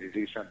easy for me to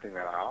do something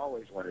that I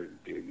always wanted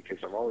to do, because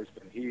I've always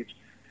been a huge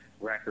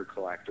record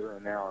collector,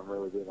 and now I'm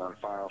really big on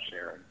file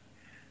sharing,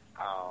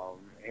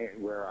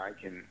 where I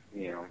can,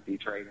 be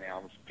trading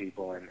albums with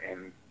people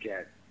and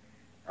get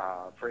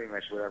pretty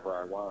much whatever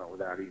I want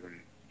without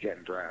even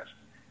getting dressed.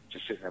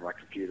 Just sitting at my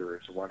computer.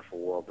 It's a wonderful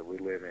world that we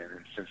live in.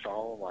 And since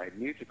all of my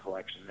music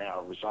collection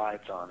now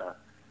resides on a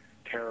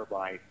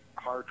terabyte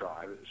hard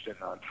drive that's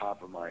sitting on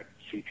top of my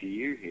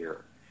CPU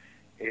here,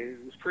 it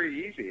was pretty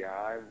easy.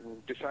 I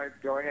decided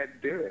to go ahead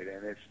and do it,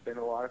 and it's been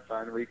a lot of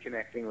fun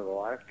reconnecting with a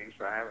lot of things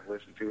that I haven't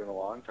listened to in a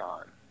long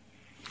time.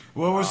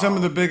 What were some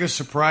of the biggest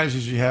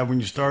surprises you had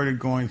when you started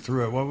going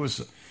through it? What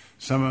was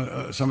some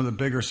of the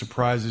bigger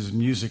surprises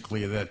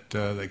musically that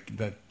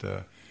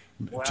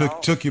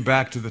took you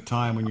back to the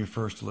time when you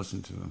first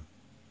listened to them?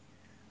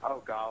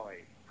 Oh,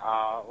 golly.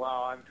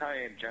 Well, I'm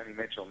kind of in Joni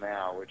Mitchell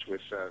now, which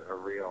was a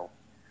real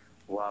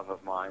love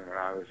of mine when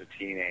I was a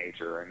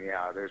teenager. And,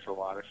 there's a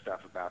lot of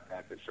stuff about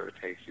that sort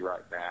of takes you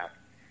right back.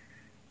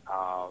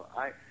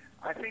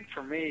 I think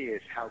for me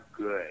it's how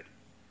good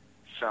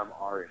some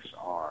artists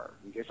are,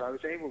 because I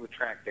was able to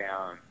track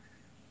down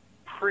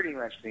pretty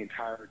much the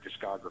entire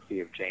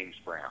discography of James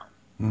Brown.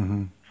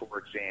 Mm-hmm. For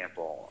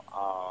example,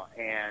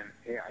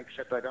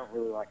 except I don't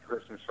really like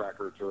Christmas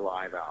records or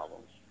live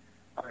albums.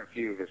 I have a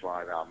few of his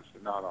live albums,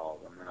 but not all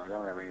of them, and I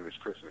don't have any of his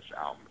Christmas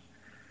albums.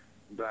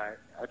 But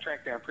I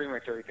tracked down pretty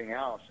much everything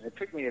else, and it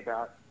took me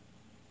about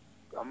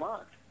a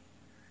month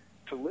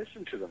to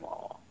listen to them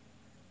all.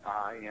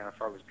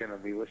 If I was going to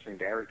be listening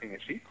to everything in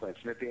sequence,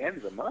 and at the end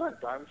of the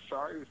month, I was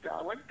sorry it was done.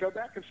 I wanted to go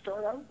back and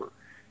start over.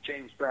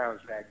 James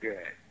Brown's that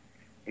good.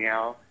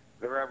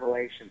 The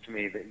revelation to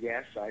me that,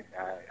 yes,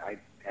 I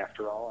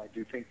after all, I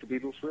do think the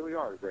Beatles really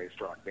are the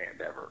greatest rock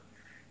band ever.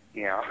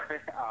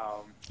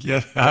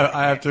 Yes,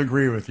 I have to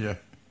agree with you.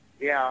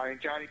 Yeah, and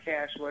Johnny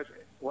Cash was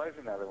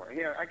another one.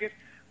 I guess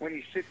when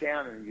you sit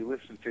down and you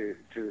listen to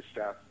the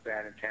stuff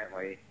that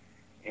intently,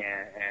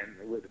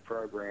 and with a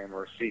program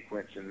or a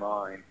sequence in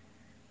mind.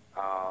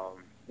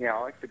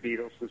 Like the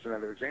Beatles was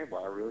another example.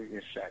 I really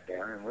just sat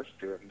down and listened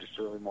to it and just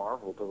really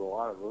marveled at a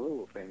lot of the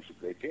little things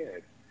that they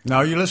did. Now,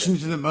 are you listening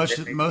to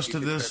most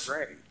of this?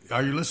 So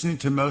are you listening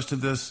to most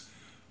of this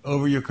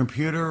over your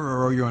computer,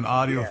 or are you an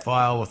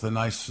audiophile with a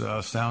nice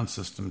sound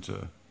system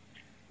to?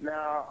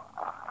 No,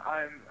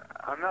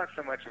 I'm not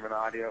so much of an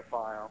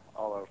audiophile,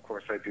 although of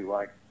course I do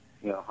like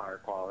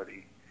higher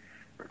quality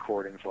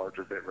recordings,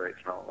 larger bit rates,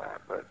 and all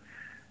that. But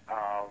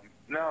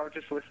no,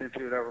 just listening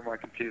to it over my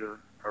computer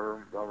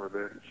or over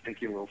the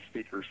stinky little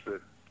speakers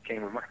that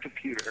came with my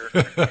computer.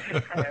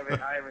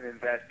 I haven't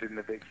invested in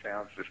the big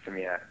sound system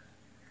yet.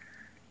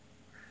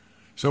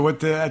 So at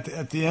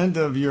the end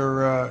of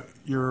your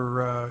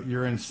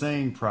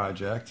insane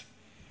project,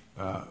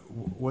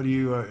 what do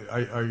you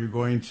are you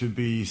going to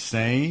be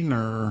sane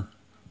or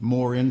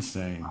more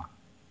insane?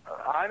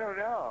 I don't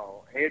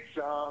know. It's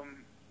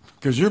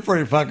because you're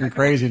pretty fucking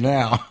crazy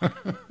now.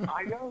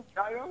 I don't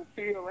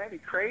feel any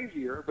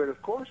crazier, but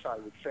of course I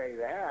would say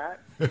that.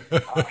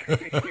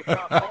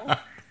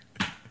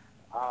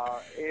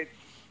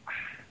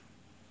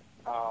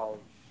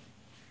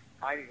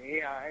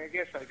 I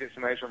guess I just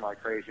measure my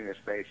craziness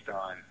based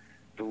on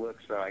the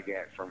looks that I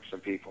get from some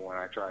people when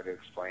I try to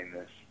explain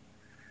this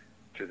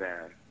to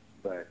them.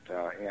 But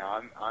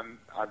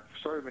I've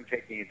sort of been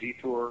taking a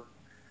detour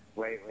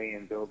lately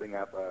and building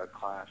up a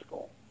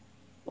classical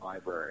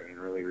library and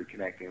really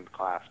reconnecting with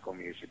classical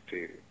music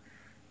too,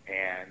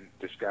 and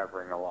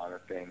discovering a lot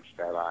of things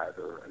that I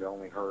either had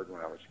only heard when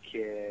I was a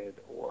kid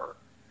or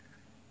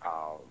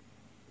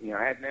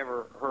I had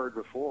never heard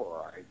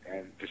before,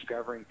 and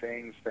discovering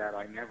things that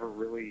I never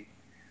really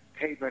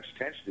paid much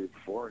attention to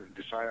before and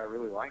decided I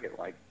really like it,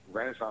 like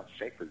Renaissance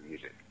sacred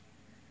music.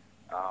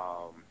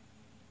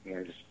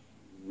 Just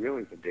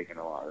really been digging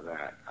a lot of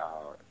that.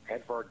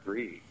 Edvard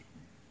Grieg,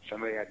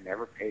 somebody I'd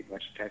never paid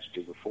much attention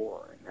to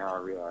before, and now I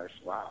realize,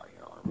 wow,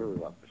 I really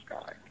love this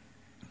guy.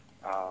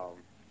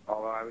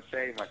 Although I would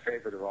say my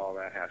favorite of all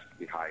that has to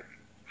be Haydn.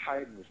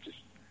 Haydn was just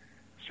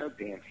so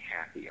damn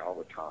happy all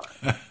the time.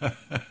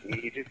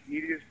 you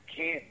just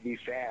can't be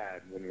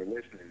sad when you're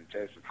listening to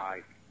Joseph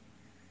Haydn.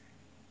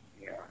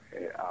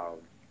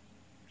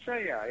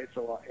 It's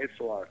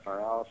a lot of fun.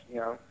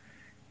 Also,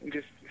 and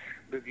just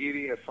the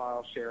beauty of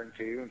file sharing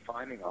too, and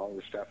finding all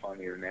this stuff on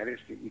the internet is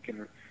that you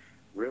can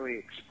really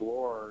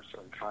explore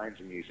some kinds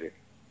of music.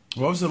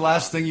 What was the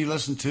last thing you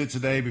listened to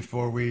today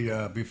before we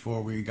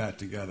got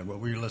together? What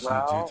were you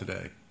listening to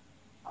today?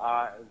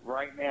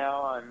 Right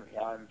now,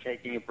 I'm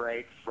taking a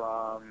break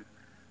from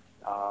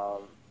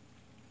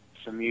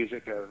some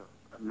music of,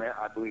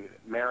 I believe,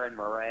 Marin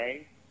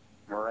Moraes.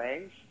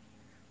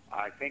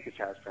 I think it's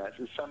how it's pronounced.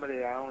 It's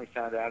somebody I only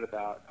found out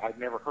about, I'd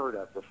never heard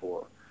of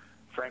before.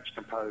 French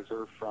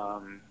composer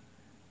from,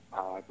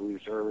 I believe,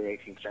 it's early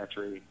 18th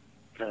century,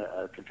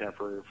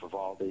 contemporary of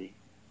Vivaldi.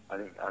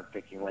 I'm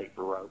thinking late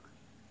Baroque.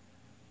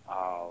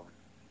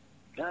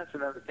 That's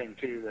another thing,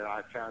 too, that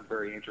I found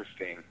very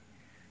interesting,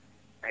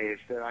 is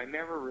that I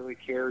never really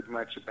cared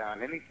much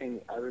about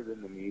anything other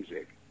than the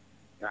music.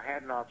 I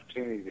had an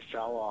opportunity to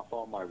sell off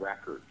all my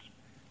records,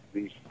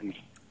 these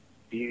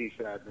CDs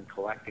that I've been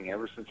collecting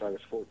ever since I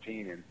was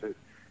 14, and put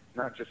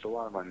not just a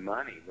lot of my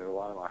money, but a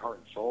lot of my heart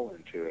and soul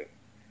into it.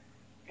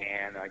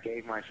 And I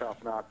gave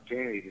myself an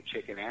opportunity to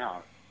chicken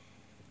out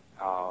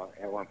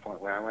at one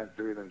point when I went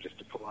through them just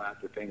to pull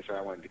out the things that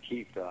I wanted to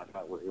keep that I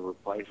thought were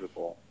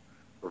irreplaceable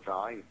or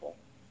valuable.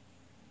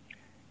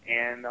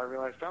 And I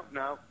realized,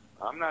 no,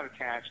 I'm not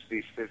attached to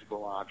these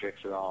physical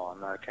objects at all. I'm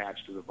not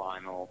attached to the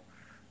vinyl.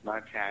 I'm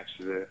not attached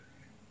to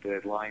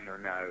the liner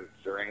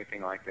notes or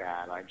anything like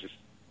that. I'm just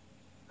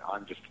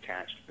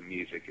attached to the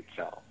music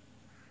itself.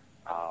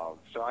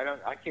 So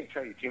I can't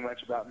tell you too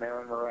much about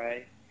Marin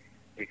Moraes,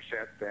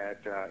 except that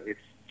it's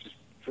just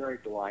very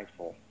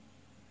delightful,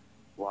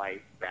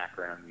 light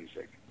background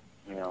music.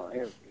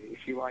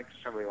 If you like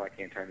somebody like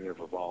Antonio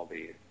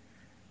Vivaldi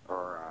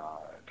or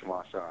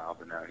Tommaso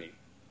Albinoni,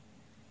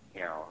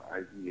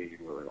 you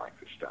really like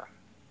this stuff.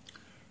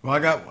 Well,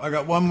 I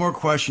got one more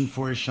question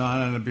for you,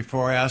 Sean, and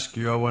before I ask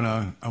you, I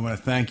want to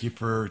thank you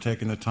for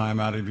taking the time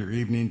out of your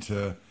evening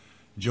to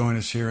join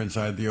us here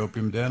inside the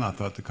Opium Den. I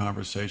thought the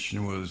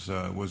conversation was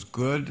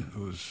good.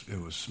 It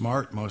was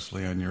smart,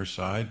 mostly on your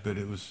side, but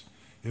it was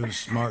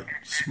smart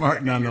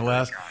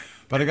nonetheless.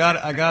 But I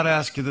got to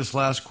ask you this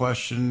last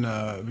question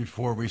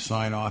before we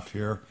sign off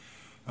here.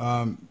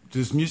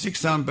 Does music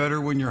sound better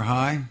when you're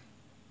high?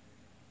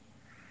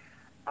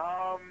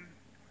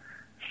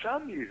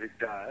 Some music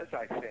does,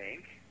 I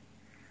think.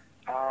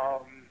 I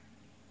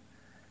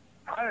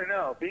don't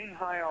know. Being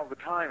high all the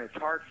time, it's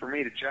hard for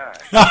me to judge.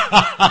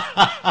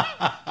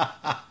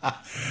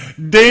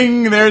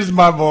 Ding! There's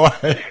my boy.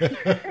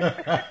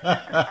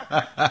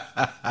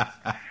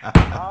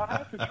 I'll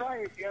have to try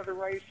it the other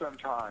way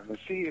sometime and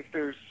see if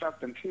there's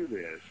something to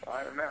this.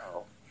 I don't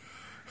know.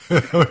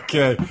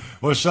 Okay.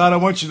 Well, Sean, I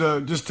want you to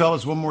just tell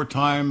us one more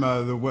time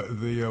the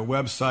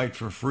website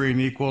for Free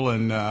and Equal.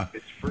 And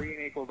it's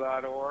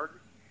freeandequal.org.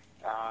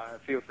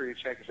 feel free to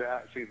check us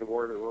out, see the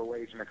war that we're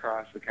waging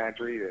across the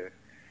country to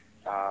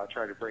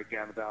try to break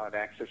down the ballot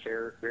access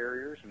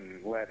barriers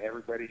and let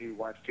everybody who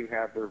wants to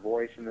have their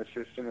voice in the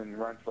system and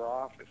run for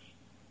office.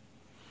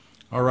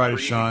 All righty,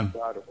 Sean.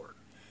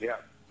 Yeah.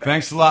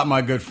 Thanks a lot,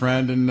 my good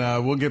friend, and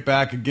we'll get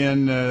back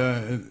again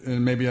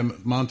in maybe a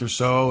month or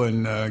so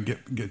and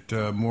get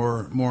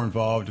more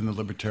involved in the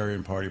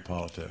Libertarian Party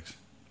politics.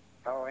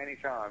 Oh,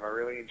 anytime. I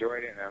really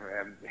enjoyed it, and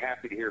I'm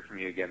happy to hear from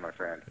you again, my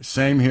friend.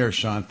 Same here,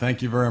 Sean.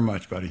 Thank you very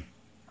much, buddy.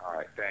 All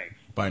right, thanks.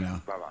 Bye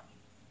now.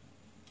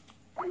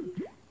 Bye-bye.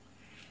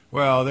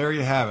 Well, there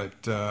you have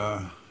it.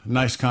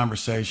 Nice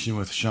conversation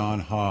with Sean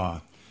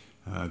Haw,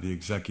 the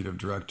executive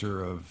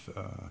director of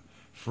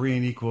Free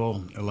and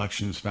Equal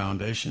Elections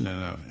Foundation,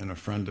 and a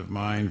friend of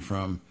mine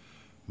from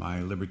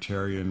my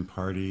Libertarian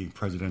Party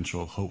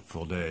presidential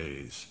hopeful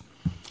days.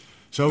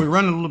 So we've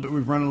run a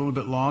little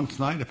bit long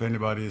tonight. If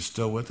anybody is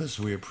still with us,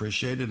 we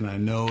appreciate it. And I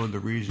know the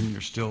reason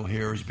you're still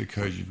here is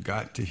because you've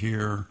got to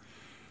hear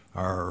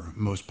our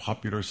most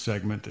popular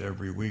segment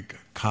every week,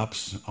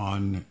 Cops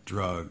on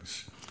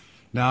Drugs.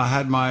 Now, I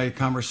had my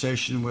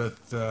conversation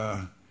with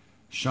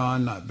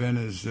Sean not been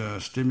as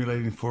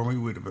stimulating for me.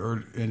 We'd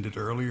have ended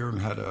earlier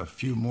and had a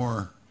few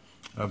more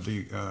of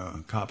the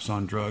Cops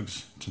on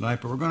Drugs tonight.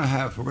 But we're going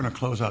to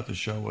close out the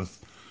show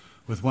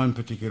with one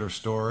particular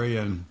story,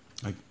 and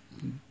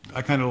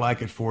I kind of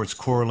like it for its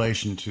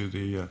correlation to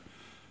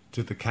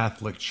the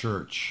Catholic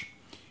Church.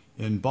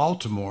 In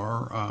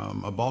Baltimore,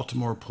 a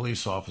Baltimore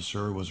police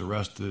officer was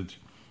arrested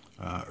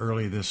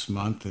early this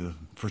month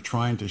for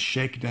trying to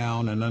shake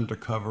down an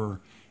undercover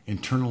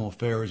internal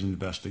affairs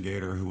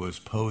investigator who was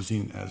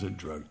posing as a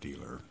drug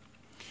dealer.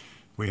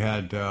 We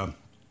had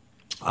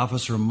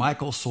Officer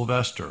Michael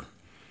Sylvester.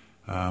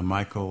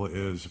 Michael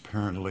is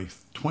apparently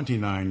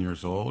 29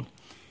 years old,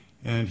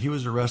 and he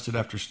was arrested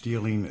after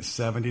stealing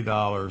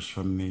 $70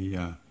 from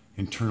the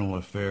internal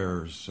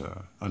affairs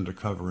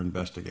undercover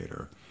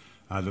investigator.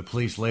 The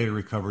police later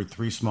recovered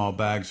 3 small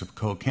bags of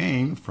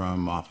cocaine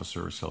from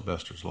Officer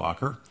Sylvester's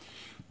locker,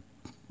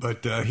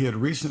 but he had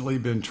recently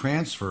been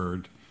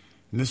transferred,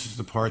 and this is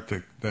the part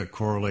that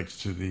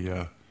correlates to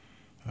the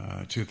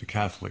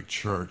Catholic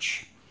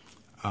Church.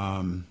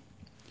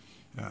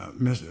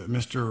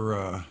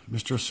 Mr.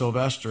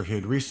 Sylvester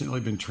had recently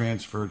been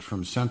transferred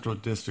from Central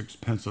District's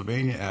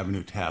Pennsylvania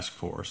Avenue Task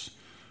Force,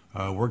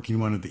 working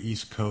one of the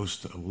East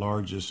Coast's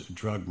largest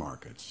drug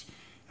markets.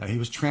 He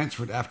was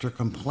transferred after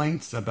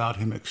complaints about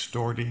him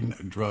extorting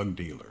drug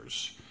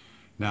dealers.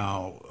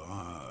 Now,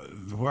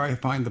 where I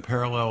find the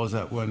parallel is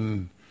that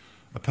when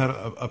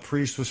a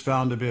priest was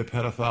found to be a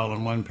pedophile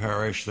in one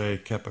parish, they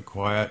kept it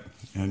quiet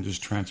and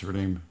just transferred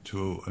him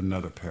to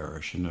another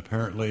parish. And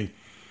apparently,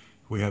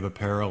 we have a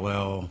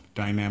parallel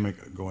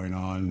dynamic going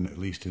on, at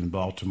least in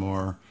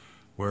Baltimore,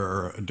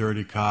 where a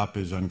dirty cop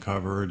is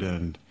uncovered,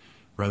 and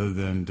rather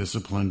than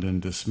disciplined and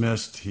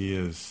dismissed, he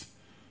is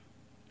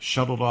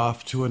shuttled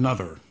off to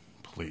another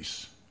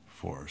police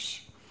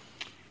force.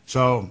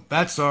 So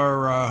that's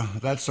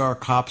our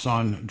Cops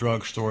on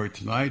Drug story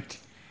tonight.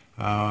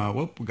 We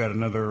got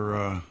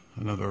another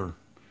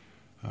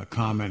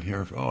comment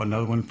here. Oh,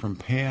 another one from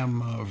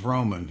Pam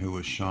Vroman, who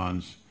was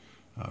Sean's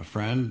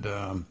friend.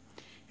 And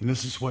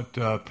this is what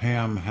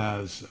Pam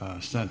has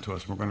sent to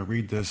us. We're going to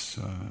read this,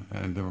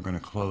 and then we're going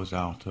to close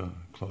out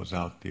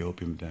the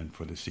Opium Den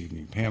for this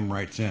evening. Pam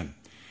writes in,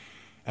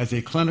 as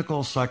a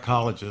clinical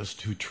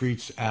psychologist who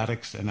treats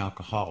addicts and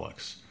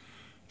alcoholics,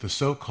 the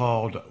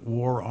so-called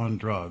war on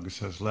drugs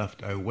has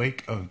left a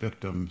wake of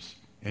victims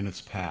in its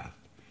path.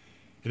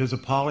 It is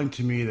appalling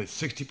to me that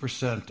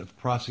 60% of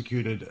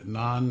prosecuted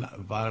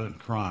non-violent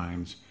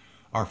crimes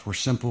are for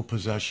simple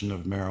possession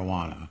of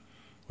marijuana,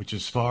 which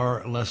is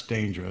far less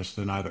dangerous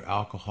than either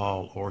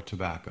alcohol or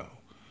tobacco.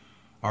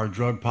 Our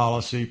drug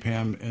policy,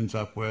 Pam ends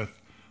up with,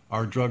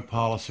 our drug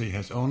policy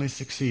has only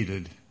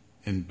succeeded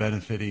in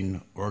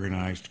benefiting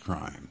organized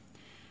crime.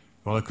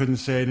 Well, I couldn't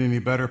say it any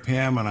better,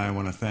 Pam, and I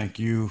want to thank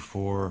you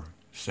for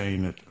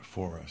saying it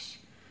for us.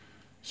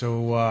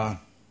 So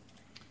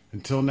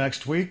until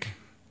next week,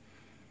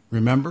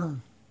 remember,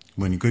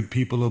 when good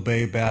people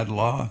obey bad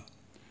law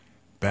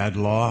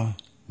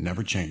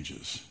never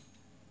changes.